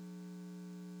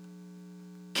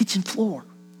 Kitchen floor,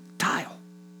 tile,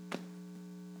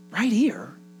 right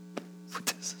here. What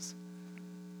this is?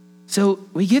 So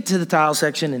we get to the tile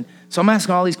section, and so I'm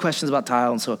asking all these questions about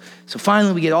tile, and so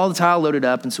finally we get all the tile loaded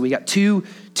up, and so we got two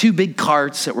big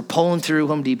carts that we're pulling through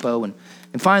Home Depot, and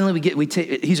finally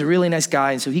he's a really nice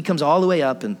guy, and so he comes all the way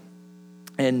up, and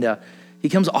he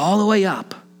comes all the way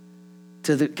up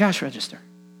to the cash register,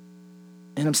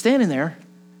 and I'm standing there,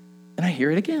 and I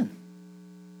hear it again.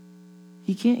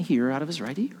 He can't hear out of his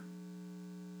right ear. I'm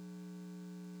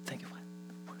thinking, what in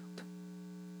the world?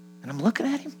 And I'm looking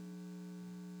at him.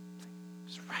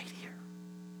 It's right here.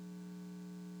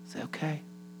 I say, okay.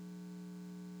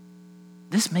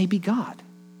 This may be God.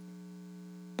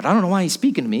 But I don't know why he's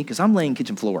speaking to me, because I'm laying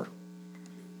kitchen floor.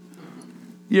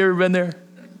 You ever been there?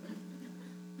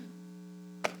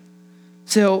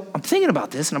 So I'm thinking about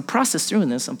this, and I'm processing through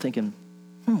this. I'm thinking,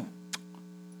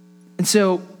 And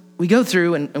so we go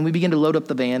through, and we begin to load up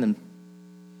the van,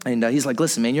 and he's like,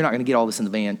 listen, man, you're not going to get all this in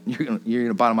the van. You're going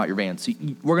to bottom out your van. So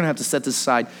we're going to have to set this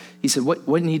aside. He said, what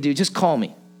do you need to do? Just call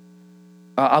me.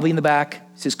 I'll be in the back.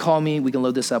 He says, call me. We can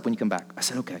load this up when you come back. I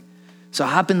said, okay. So I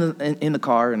hop in the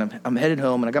car, and I'm headed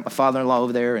home, and I got my father-in-law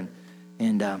over there,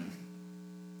 and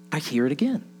I hear it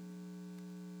again.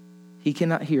 He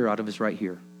cannot hear out of his right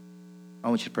ear. I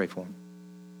want you to pray for him.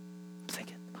 I'm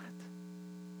thinking, what?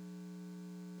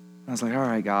 I was like, all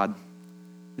right, God,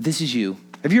 if this is you.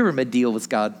 Have you ever made a deal with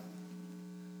God?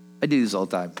 I do this all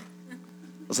the time.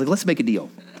 I was like, let's make a deal,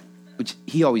 which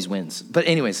he always wins. But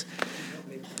anyways,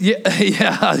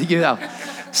 yeah.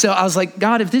 So I was like,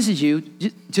 God, if this is you,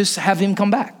 just have him come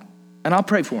back, and I'll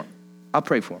pray for him. I'll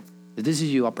pray for him. If this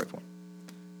is you, I'll pray for him.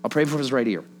 I'll pray for his right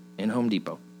ear in Home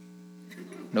Depot.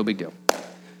 No big deal.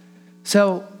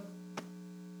 So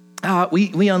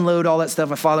we unload all that stuff.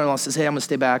 My father-in-law says, hey, I'm going to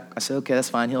stay back. I said, okay, that's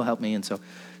fine. He'll help me. And so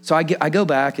I go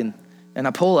back, and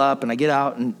I pull up, and I get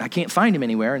out, and I can't find him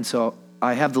anywhere. And so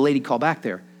I have the lady call back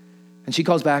there. And she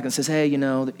calls back and says, hey,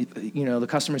 the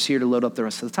customer's here to load up the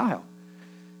rest of the tile.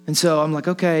 And so I'm like,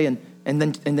 okay. And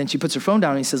then she puts her phone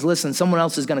down, and he says, listen, someone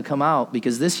else is going to come out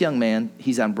because this young man,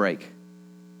 he's on break.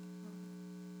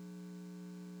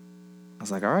 I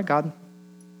was like, all right, God,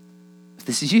 if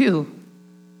this is you,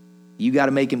 you got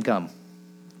to make him come.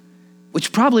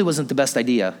 Which probably wasn't the best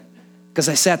idea, because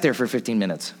I sat there for 15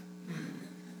 minutes.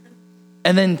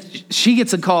 And then she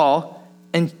gets a call,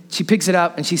 and she picks it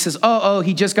up, and she says, oh,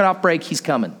 he just got off break. He's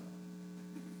coming. I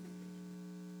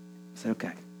said,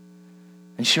 okay.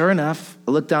 And sure enough,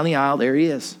 I look down the aisle. There he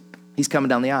is. He's coming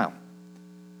down the aisle.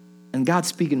 And God's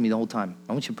speaking to me the whole time.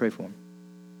 I want you to pray for him.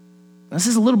 Now, this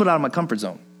is a little bit out of my comfort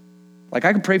zone. Like,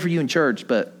 I could pray for you in church,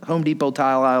 but Home Depot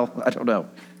tile aisle, I don't know.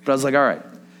 But I was like, all right.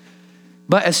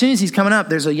 But as soon as he's coming up,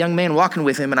 there's a young man walking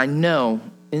with him, and I know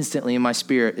instantly in my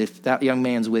spirit, if that young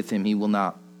man's with him, he will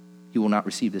not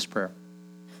receive this prayer.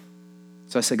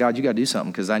 So I said, God, you got to do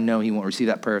something, because I know he won't receive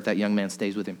that prayer if that young man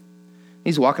stays with him.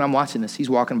 He's walking, I'm watching this. He's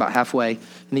walking about halfway,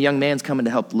 and the young man's coming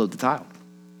to help load the tile.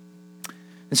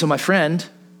 And so my friend,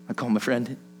 I call him my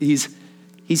friend, he's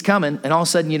coming, and all of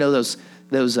a sudden, those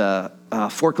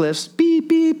forklifts, beep,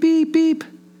 beep, beep, beep.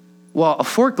 Well, a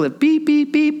forklift, beep,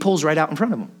 beep, beep, pulls right out in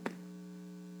front of him.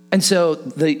 And so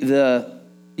the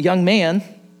young man,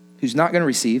 who's not going to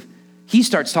receive, he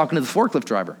starts talking to the forklift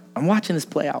driver. I'm watching this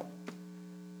play out.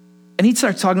 And he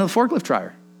starts talking to the forklift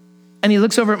driver. And he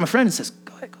looks over at my friend and says,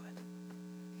 go ahead.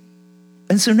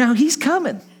 And so now he's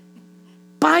coming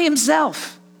by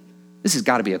himself. This has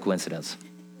got to be a coincidence.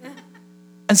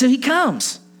 And so he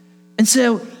comes. And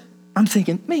so I'm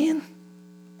thinking, man,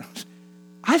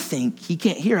 I think he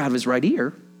can't hear out of his right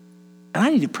ear, and I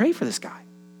need to pray for this guy.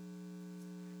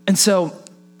 And so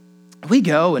we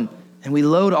go, and we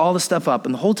load all the stuff up,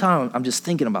 and the whole time I'm just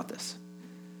thinking about this.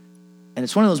 And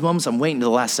it's one of those moments I'm waiting to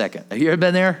the last second. Have you ever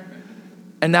been there?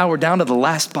 And now we're down to the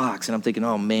last box, and I'm thinking,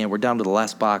 oh, man, we're down to the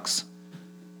last box.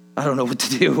 I don't know what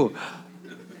to do.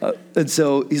 And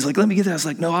so he's like, let me get that. I was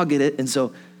like, no, I'll get it. And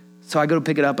so I go to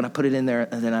pick it up, and I put it in there,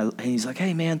 and then and he's like,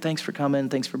 hey, man, thanks for coming.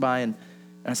 Thanks for buying.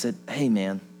 And I said, hey,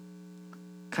 man,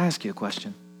 can I ask you a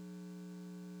question?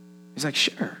 He's like,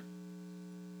 sure.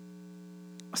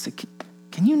 I said,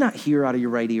 can you not hear out of your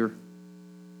right ear?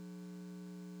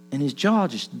 And his jaw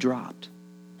just dropped.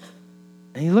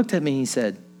 And he looked at me and he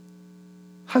said,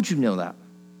 how'd you know that?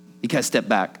 He kind of stepped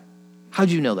back. How'd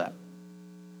you know that?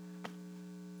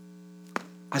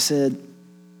 I said,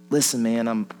 listen, man,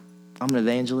 I'm an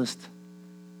evangelist.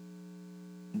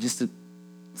 I'm just a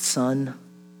son.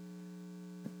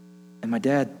 And my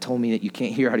dad told me that you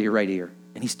can't hear out of your right ear.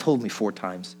 And he's told me 4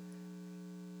 times.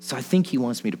 So I think he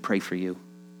wants me to pray for you.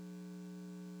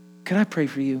 Can I pray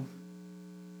for you?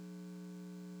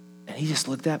 And he just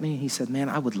looked at me and he said, man,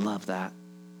 I would love that.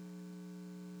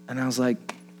 And I was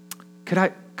like, could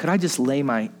I just lay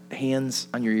my hands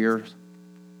on your ears?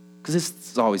 Because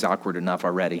this is always awkward enough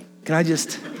already. Can I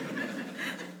just?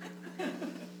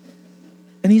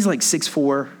 And he's like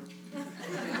 6'4".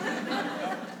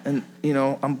 And,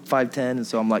 I'm 5'10", and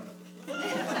so I'm like.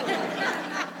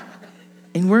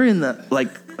 And we're in the,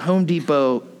 Home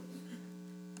Depot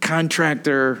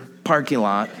contractor parking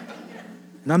lot.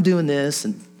 And I'm doing this,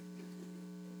 and,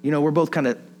 we're both kind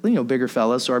of, bigger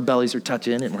fellas, so our bellies are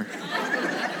touching, and we're.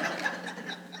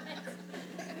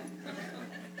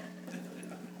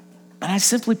 And I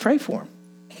simply pray for him.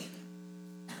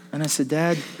 And I said,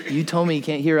 Dad, you told me he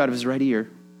can't hear out of his right ear.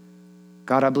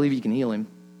 God, I believe you can heal him.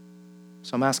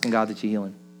 So I'm asking God that you heal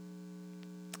him.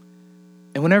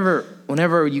 And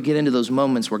whenever you get into those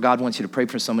moments where God wants you to pray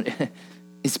for someone,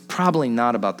 it's probably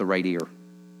not about the right ear.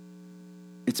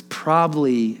 It's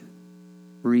probably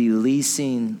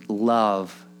releasing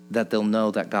love that they'll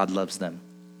know that God loves them.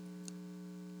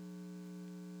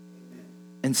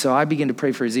 And so I began to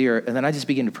pray for his ear, and then I just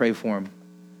began to pray for him.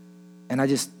 And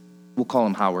we'll call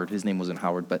him Howard. His name wasn't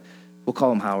Howard, but we'll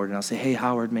call him Howard. And I'll say, hey,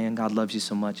 Howard, man, God loves you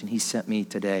so much. And he sent me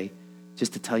today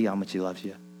just to tell you how much he loves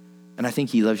you. And I think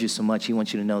he loves you so much, he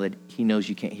wants you to know that he knows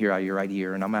you can't hear out of your right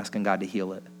ear. And I'm asking God to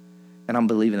heal it. And I'm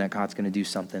believing that God's going to do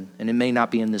something. And it may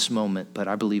not be in this moment, but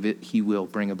I believe he will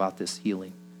bring about this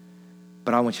healing.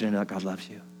 But I want you to know that God loves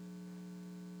you.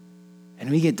 And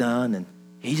we get done, and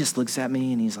he just looks at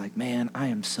me, and he's like, man, I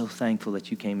am so thankful that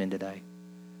you came in today.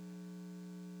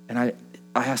 And I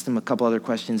asked him a couple other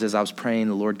questions as I was praying.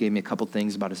 The Lord gave me a couple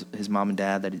things about his mom and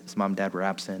dad, that his mom and dad were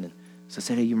absent. And so I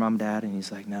said, hey, your mom and dad? And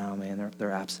he's like, no, man,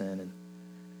 they're absent. And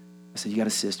I said, you got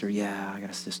a sister? Yeah, I got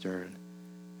a sister. And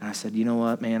I said, you know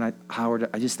what, man, Howard,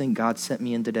 I just think God sent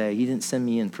me in today. He didn't send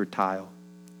me in for tile.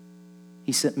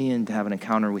 He sent me in to have an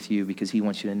encounter with you because he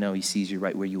wants you to know he sees you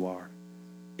right where you are.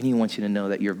 And he wants you to know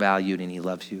that you're valued and he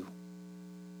loves you.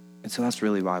 And so that's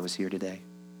really why I was here today.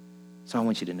 So I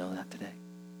want you to know that today.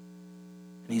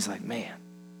 And he's like, man.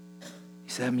 He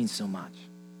said, that means so much.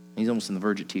 And he's almost on the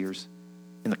verge of tears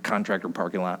in the contractor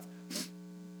parking lot.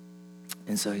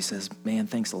 And so he says, man,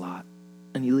 thanks a lot.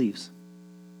 And he leaves.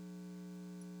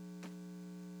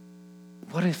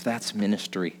 What if that's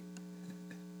ministry?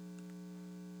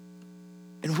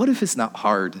 And what if it's not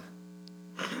hard?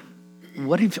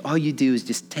 What if all you do is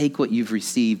just take what you've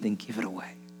received and give it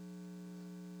away?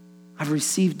 I've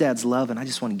received Dad's love, and I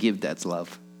just want to give Dad's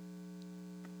love.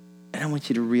 And I want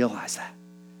you to realize that.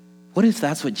 What if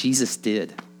that's what Jesus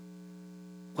did?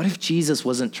 What if Jesus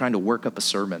wasn't trying to work up a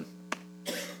sermon?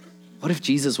 What if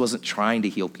Jesus wasn't trying to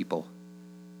heal people?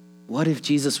 What if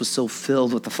Jesus was so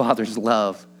filled with the Father's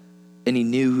love and he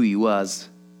knew who he was,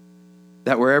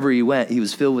 that wherever he went, he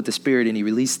was filled with the Spirit and he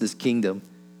released this kingdom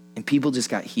and people just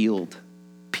got healed.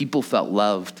 People felt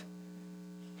loved.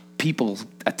 People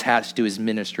attached to his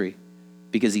ministry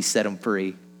because he set them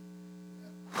free.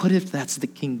 What if that's the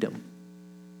kingdom?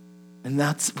 And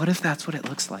what if that's what it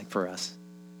looks like for us?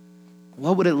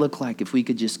 What would it look like if we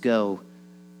could just go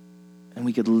and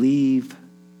we could leave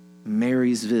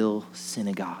Marysville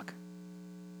Synagogue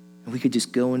and we could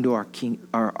just go into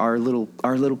our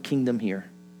little kingdom here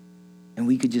and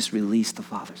we could just release the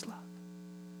Father's love?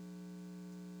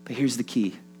 But here's the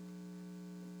key.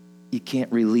 You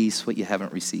can't release what you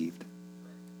haven't received.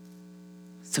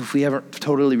 So if we haven't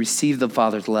totally received the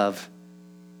Father's love,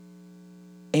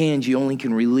 and you only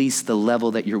can release the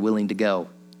level that you're willing to go.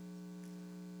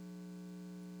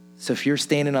 So if you're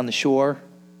standing on the shore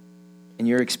and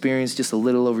you're experiencing just a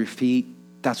little over your feet,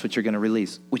 that's what you're going to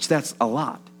release, which that's a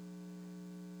lot.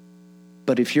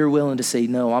 But if you're willing to say,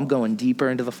 no, I'm going deeper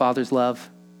into the Father's love,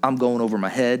 I'm going over my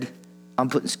head, I'm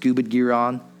putting scuba gear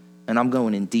on, and I'm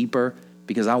going in deeper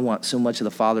because I want so much of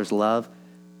the Father's love,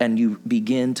 and you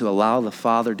begin to allow the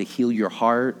Father to heal your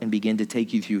heart and begin to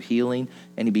take you through healing,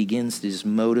 and he begins to just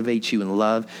motivate you in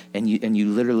love, and you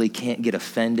literally can't get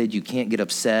offended, you can't get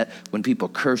upset. When people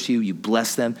curse you, you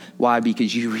bless them. Why?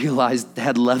 Because you realize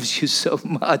Dad loves you so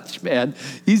much, man.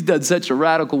 He's done such a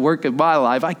radical work in my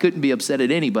life. I couldn't be upset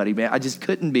at anybody, man. I just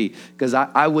couldn't be, because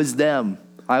I was them.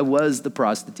 I was the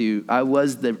prostitute. I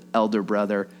was the elder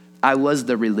brother. I was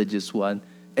the religious one.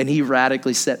 And he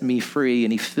radically set me free,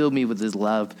 and he filled me with his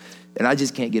love. And I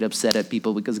just can't get upset at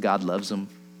people because God loves them.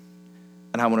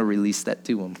 And I want to release that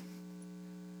to them.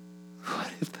 What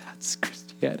if That's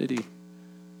Christianity.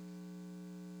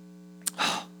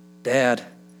 Oh, Dad,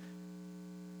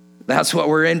 that's what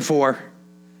we're in for.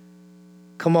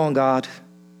 Come on, God.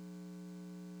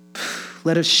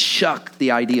 Let us shuck the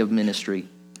idea of ministry.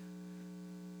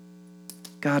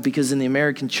 God, because in the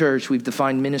American church, we've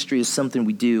defined ministry as something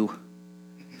we do.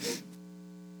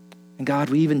 And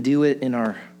God, we even do it in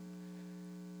our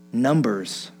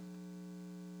numbers.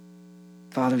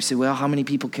 Father, we say, well, how many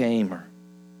people came? Or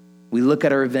we look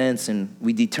at our events and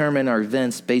we determine our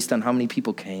events based on how many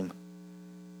people came.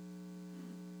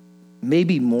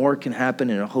 Maybe more can happen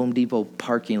in a Home Depot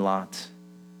parking lot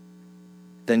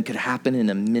than could happen in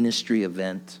a ministry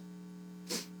event.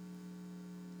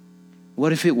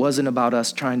 What if it wasn't about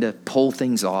us trying to pull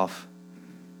things off?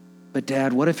 But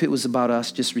Dad, what if it was about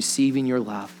us just receiving your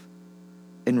love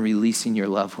and releasing your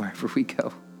love wherever we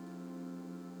go?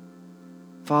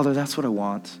 Father, that's what I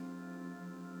want.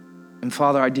 And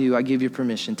Father, I give you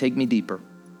permission. Take me deeper.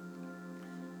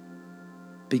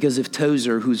 Because if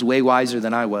Tozer, who's way wiser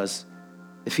than I was,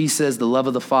 if he says the love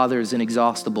of the Father is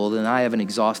inexhaustible, then I haven't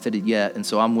exhausted it yet, and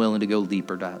so I'm willing to go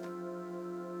deeper, Dad.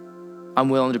 I'm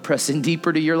willing to press in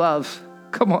deeper to your love.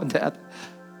 Come on, Dad.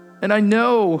 And I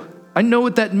know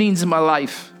what that means in my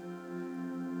life.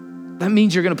 That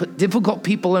means you're going to put difficult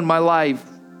people in my life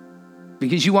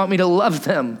because you want me to love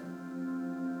them.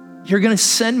 You're going to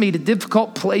send me to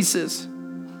difficult places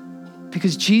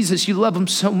because, Jesus, you love them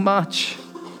so much.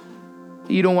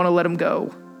 You don't want to let them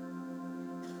go.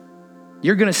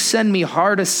 You're going to send me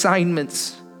hard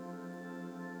assignments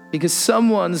because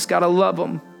someone's got to love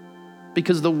them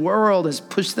because the world has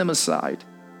pushed them aside.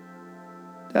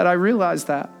 Dad, I realize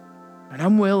that, and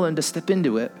I'm willing to step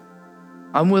into it.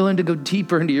 I'm willing to go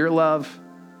deeper into your love,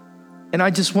 and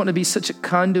I just want to be such a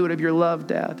conduit of your love,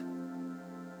 Dad.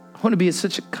 I want to be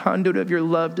such a conduit of your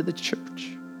love to the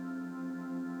church,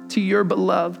 to your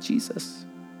beloved Jesus,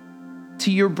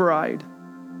 to your bride.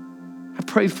 I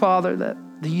pray, Father, that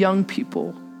the young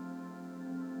people,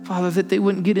 Father, that they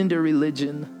wouldn't get into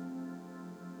religion.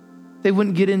 They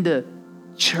wouldn't get into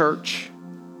church,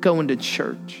 going to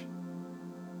church.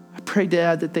 I pray,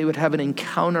 Dad, that they would have an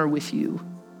encounter with you,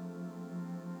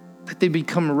 that they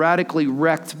become radically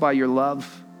wrecked by your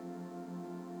love,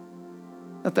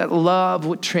 that love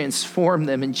would transform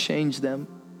them and change them,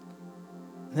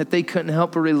 that they couldn't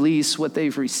help but release what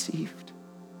they've received.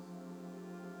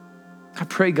 I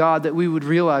pray, God, that we would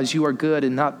realize you are good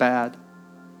and not bad.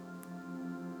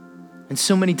 And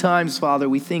so many times, Father,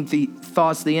 we think the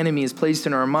thoughts the enemy has placed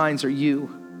in our minds are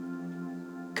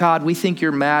you. God, we think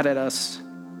you're mad at us.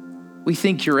 We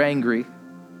think you're angry.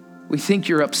 We think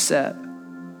you're upset.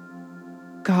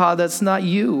 God, that's not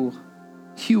you.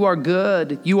 You are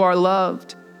good. You are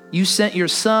loved. You sent your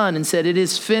son and said, it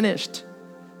is finished.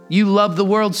 You love the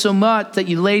world so much that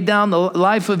you laid down the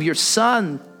life of your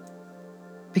son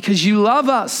because you love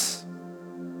us.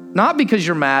 Not because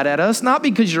you're mad at us, not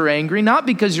because you're angry, not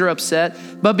because you're upset,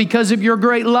 but because of your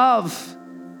great love.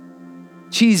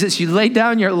 Jesus, you laid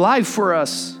down your life for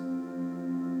us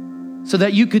so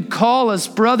that you could call us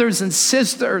brothers and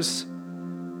sisters.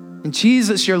 And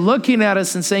Jesus, you're looking at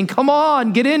us and saying, come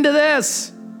on, get into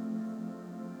this.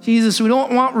 Jesus, we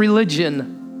don't want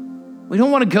religion. We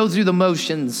don't want to go through the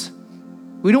motions.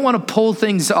 We don't want to pull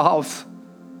things off.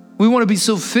 We want to be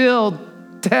so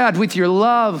filled, Dad, with your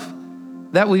love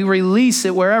that we release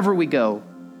it wherever we go.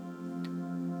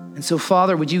 And so,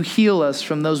 Father, would you heal us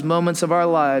from those moments of our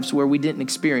lives where we didn't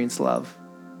experience love?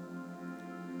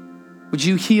 Would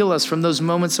you heal us from those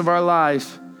moments of our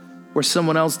life where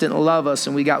someone else didn't love us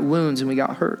and we got wounds and we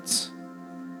got hurts?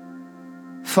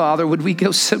 Father, would we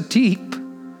go so deep?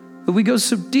 Would we go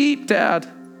so deep, Dad?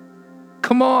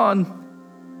 Come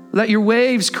on. Let your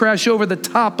waves crash over the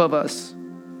top of us.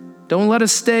 Don't let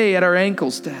us stay at our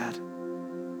ankles, Dad.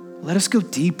 Let us go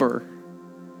deeper.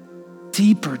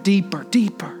 Deeper, deeper,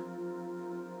 deeper.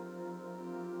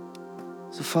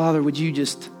 So, Father, would you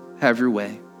just have your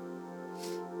way?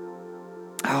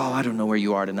 Oh, I don't know where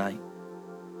you are tonight.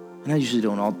 And I usually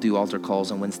don't do altar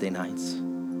calls on Wednesday nights.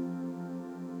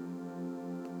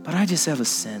 But I just have a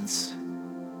sense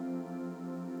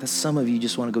that some of you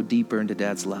just want to go deeper into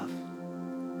Dad's love.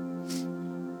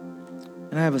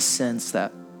 And I have a sense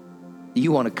that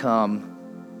you want to come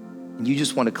and you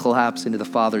just want to collapse into the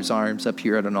Father's arms up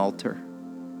here at an altar.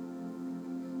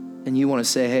 And you want to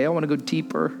say, hey, I want to go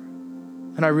deeper.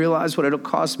 And I realize what it'll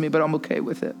cost me, but I'm okay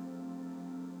with it.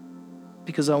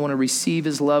 Because I want to receive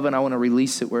his love and I want to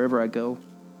release it wherever I go.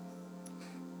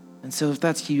 And so if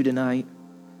that's you tonight,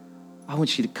 I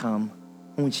want you to come.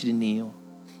 I want you to kneel.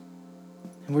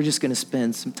 And we're just going to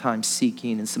spend some time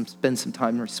seeking and spend some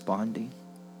time responding.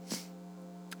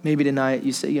 Maybe tonight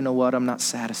you say, you know what, I'm not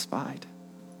satisfied.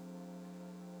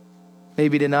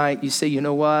 Maybe tonight you say, you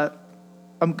know what,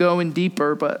 I'm going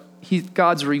deeper, but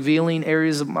God's revealing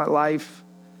areas of my life.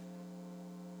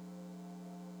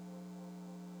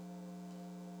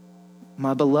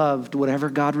 My beloved, whatever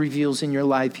God reveals in your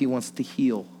life, he wants to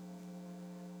heal.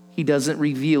 He doesn't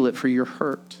reveal it for your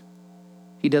hurt.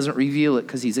 He doesn't reveal it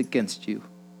because he's against you.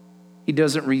 He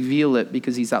doesn't reveal it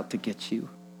because he's out to get you.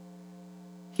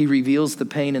 He reveals the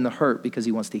pain and the hurt because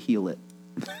he wants to heal it.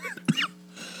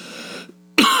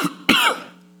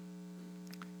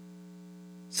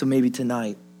 So maybe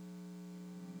tonight,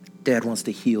 Dad wants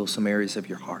to heal some areas of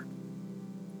your heart.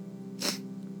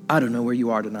 I don't know where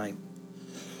you are tonight,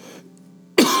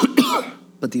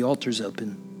 but the altar's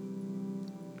open.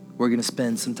 We're going to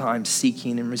spend some time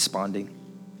seeking and responding.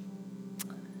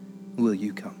 Will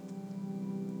you come?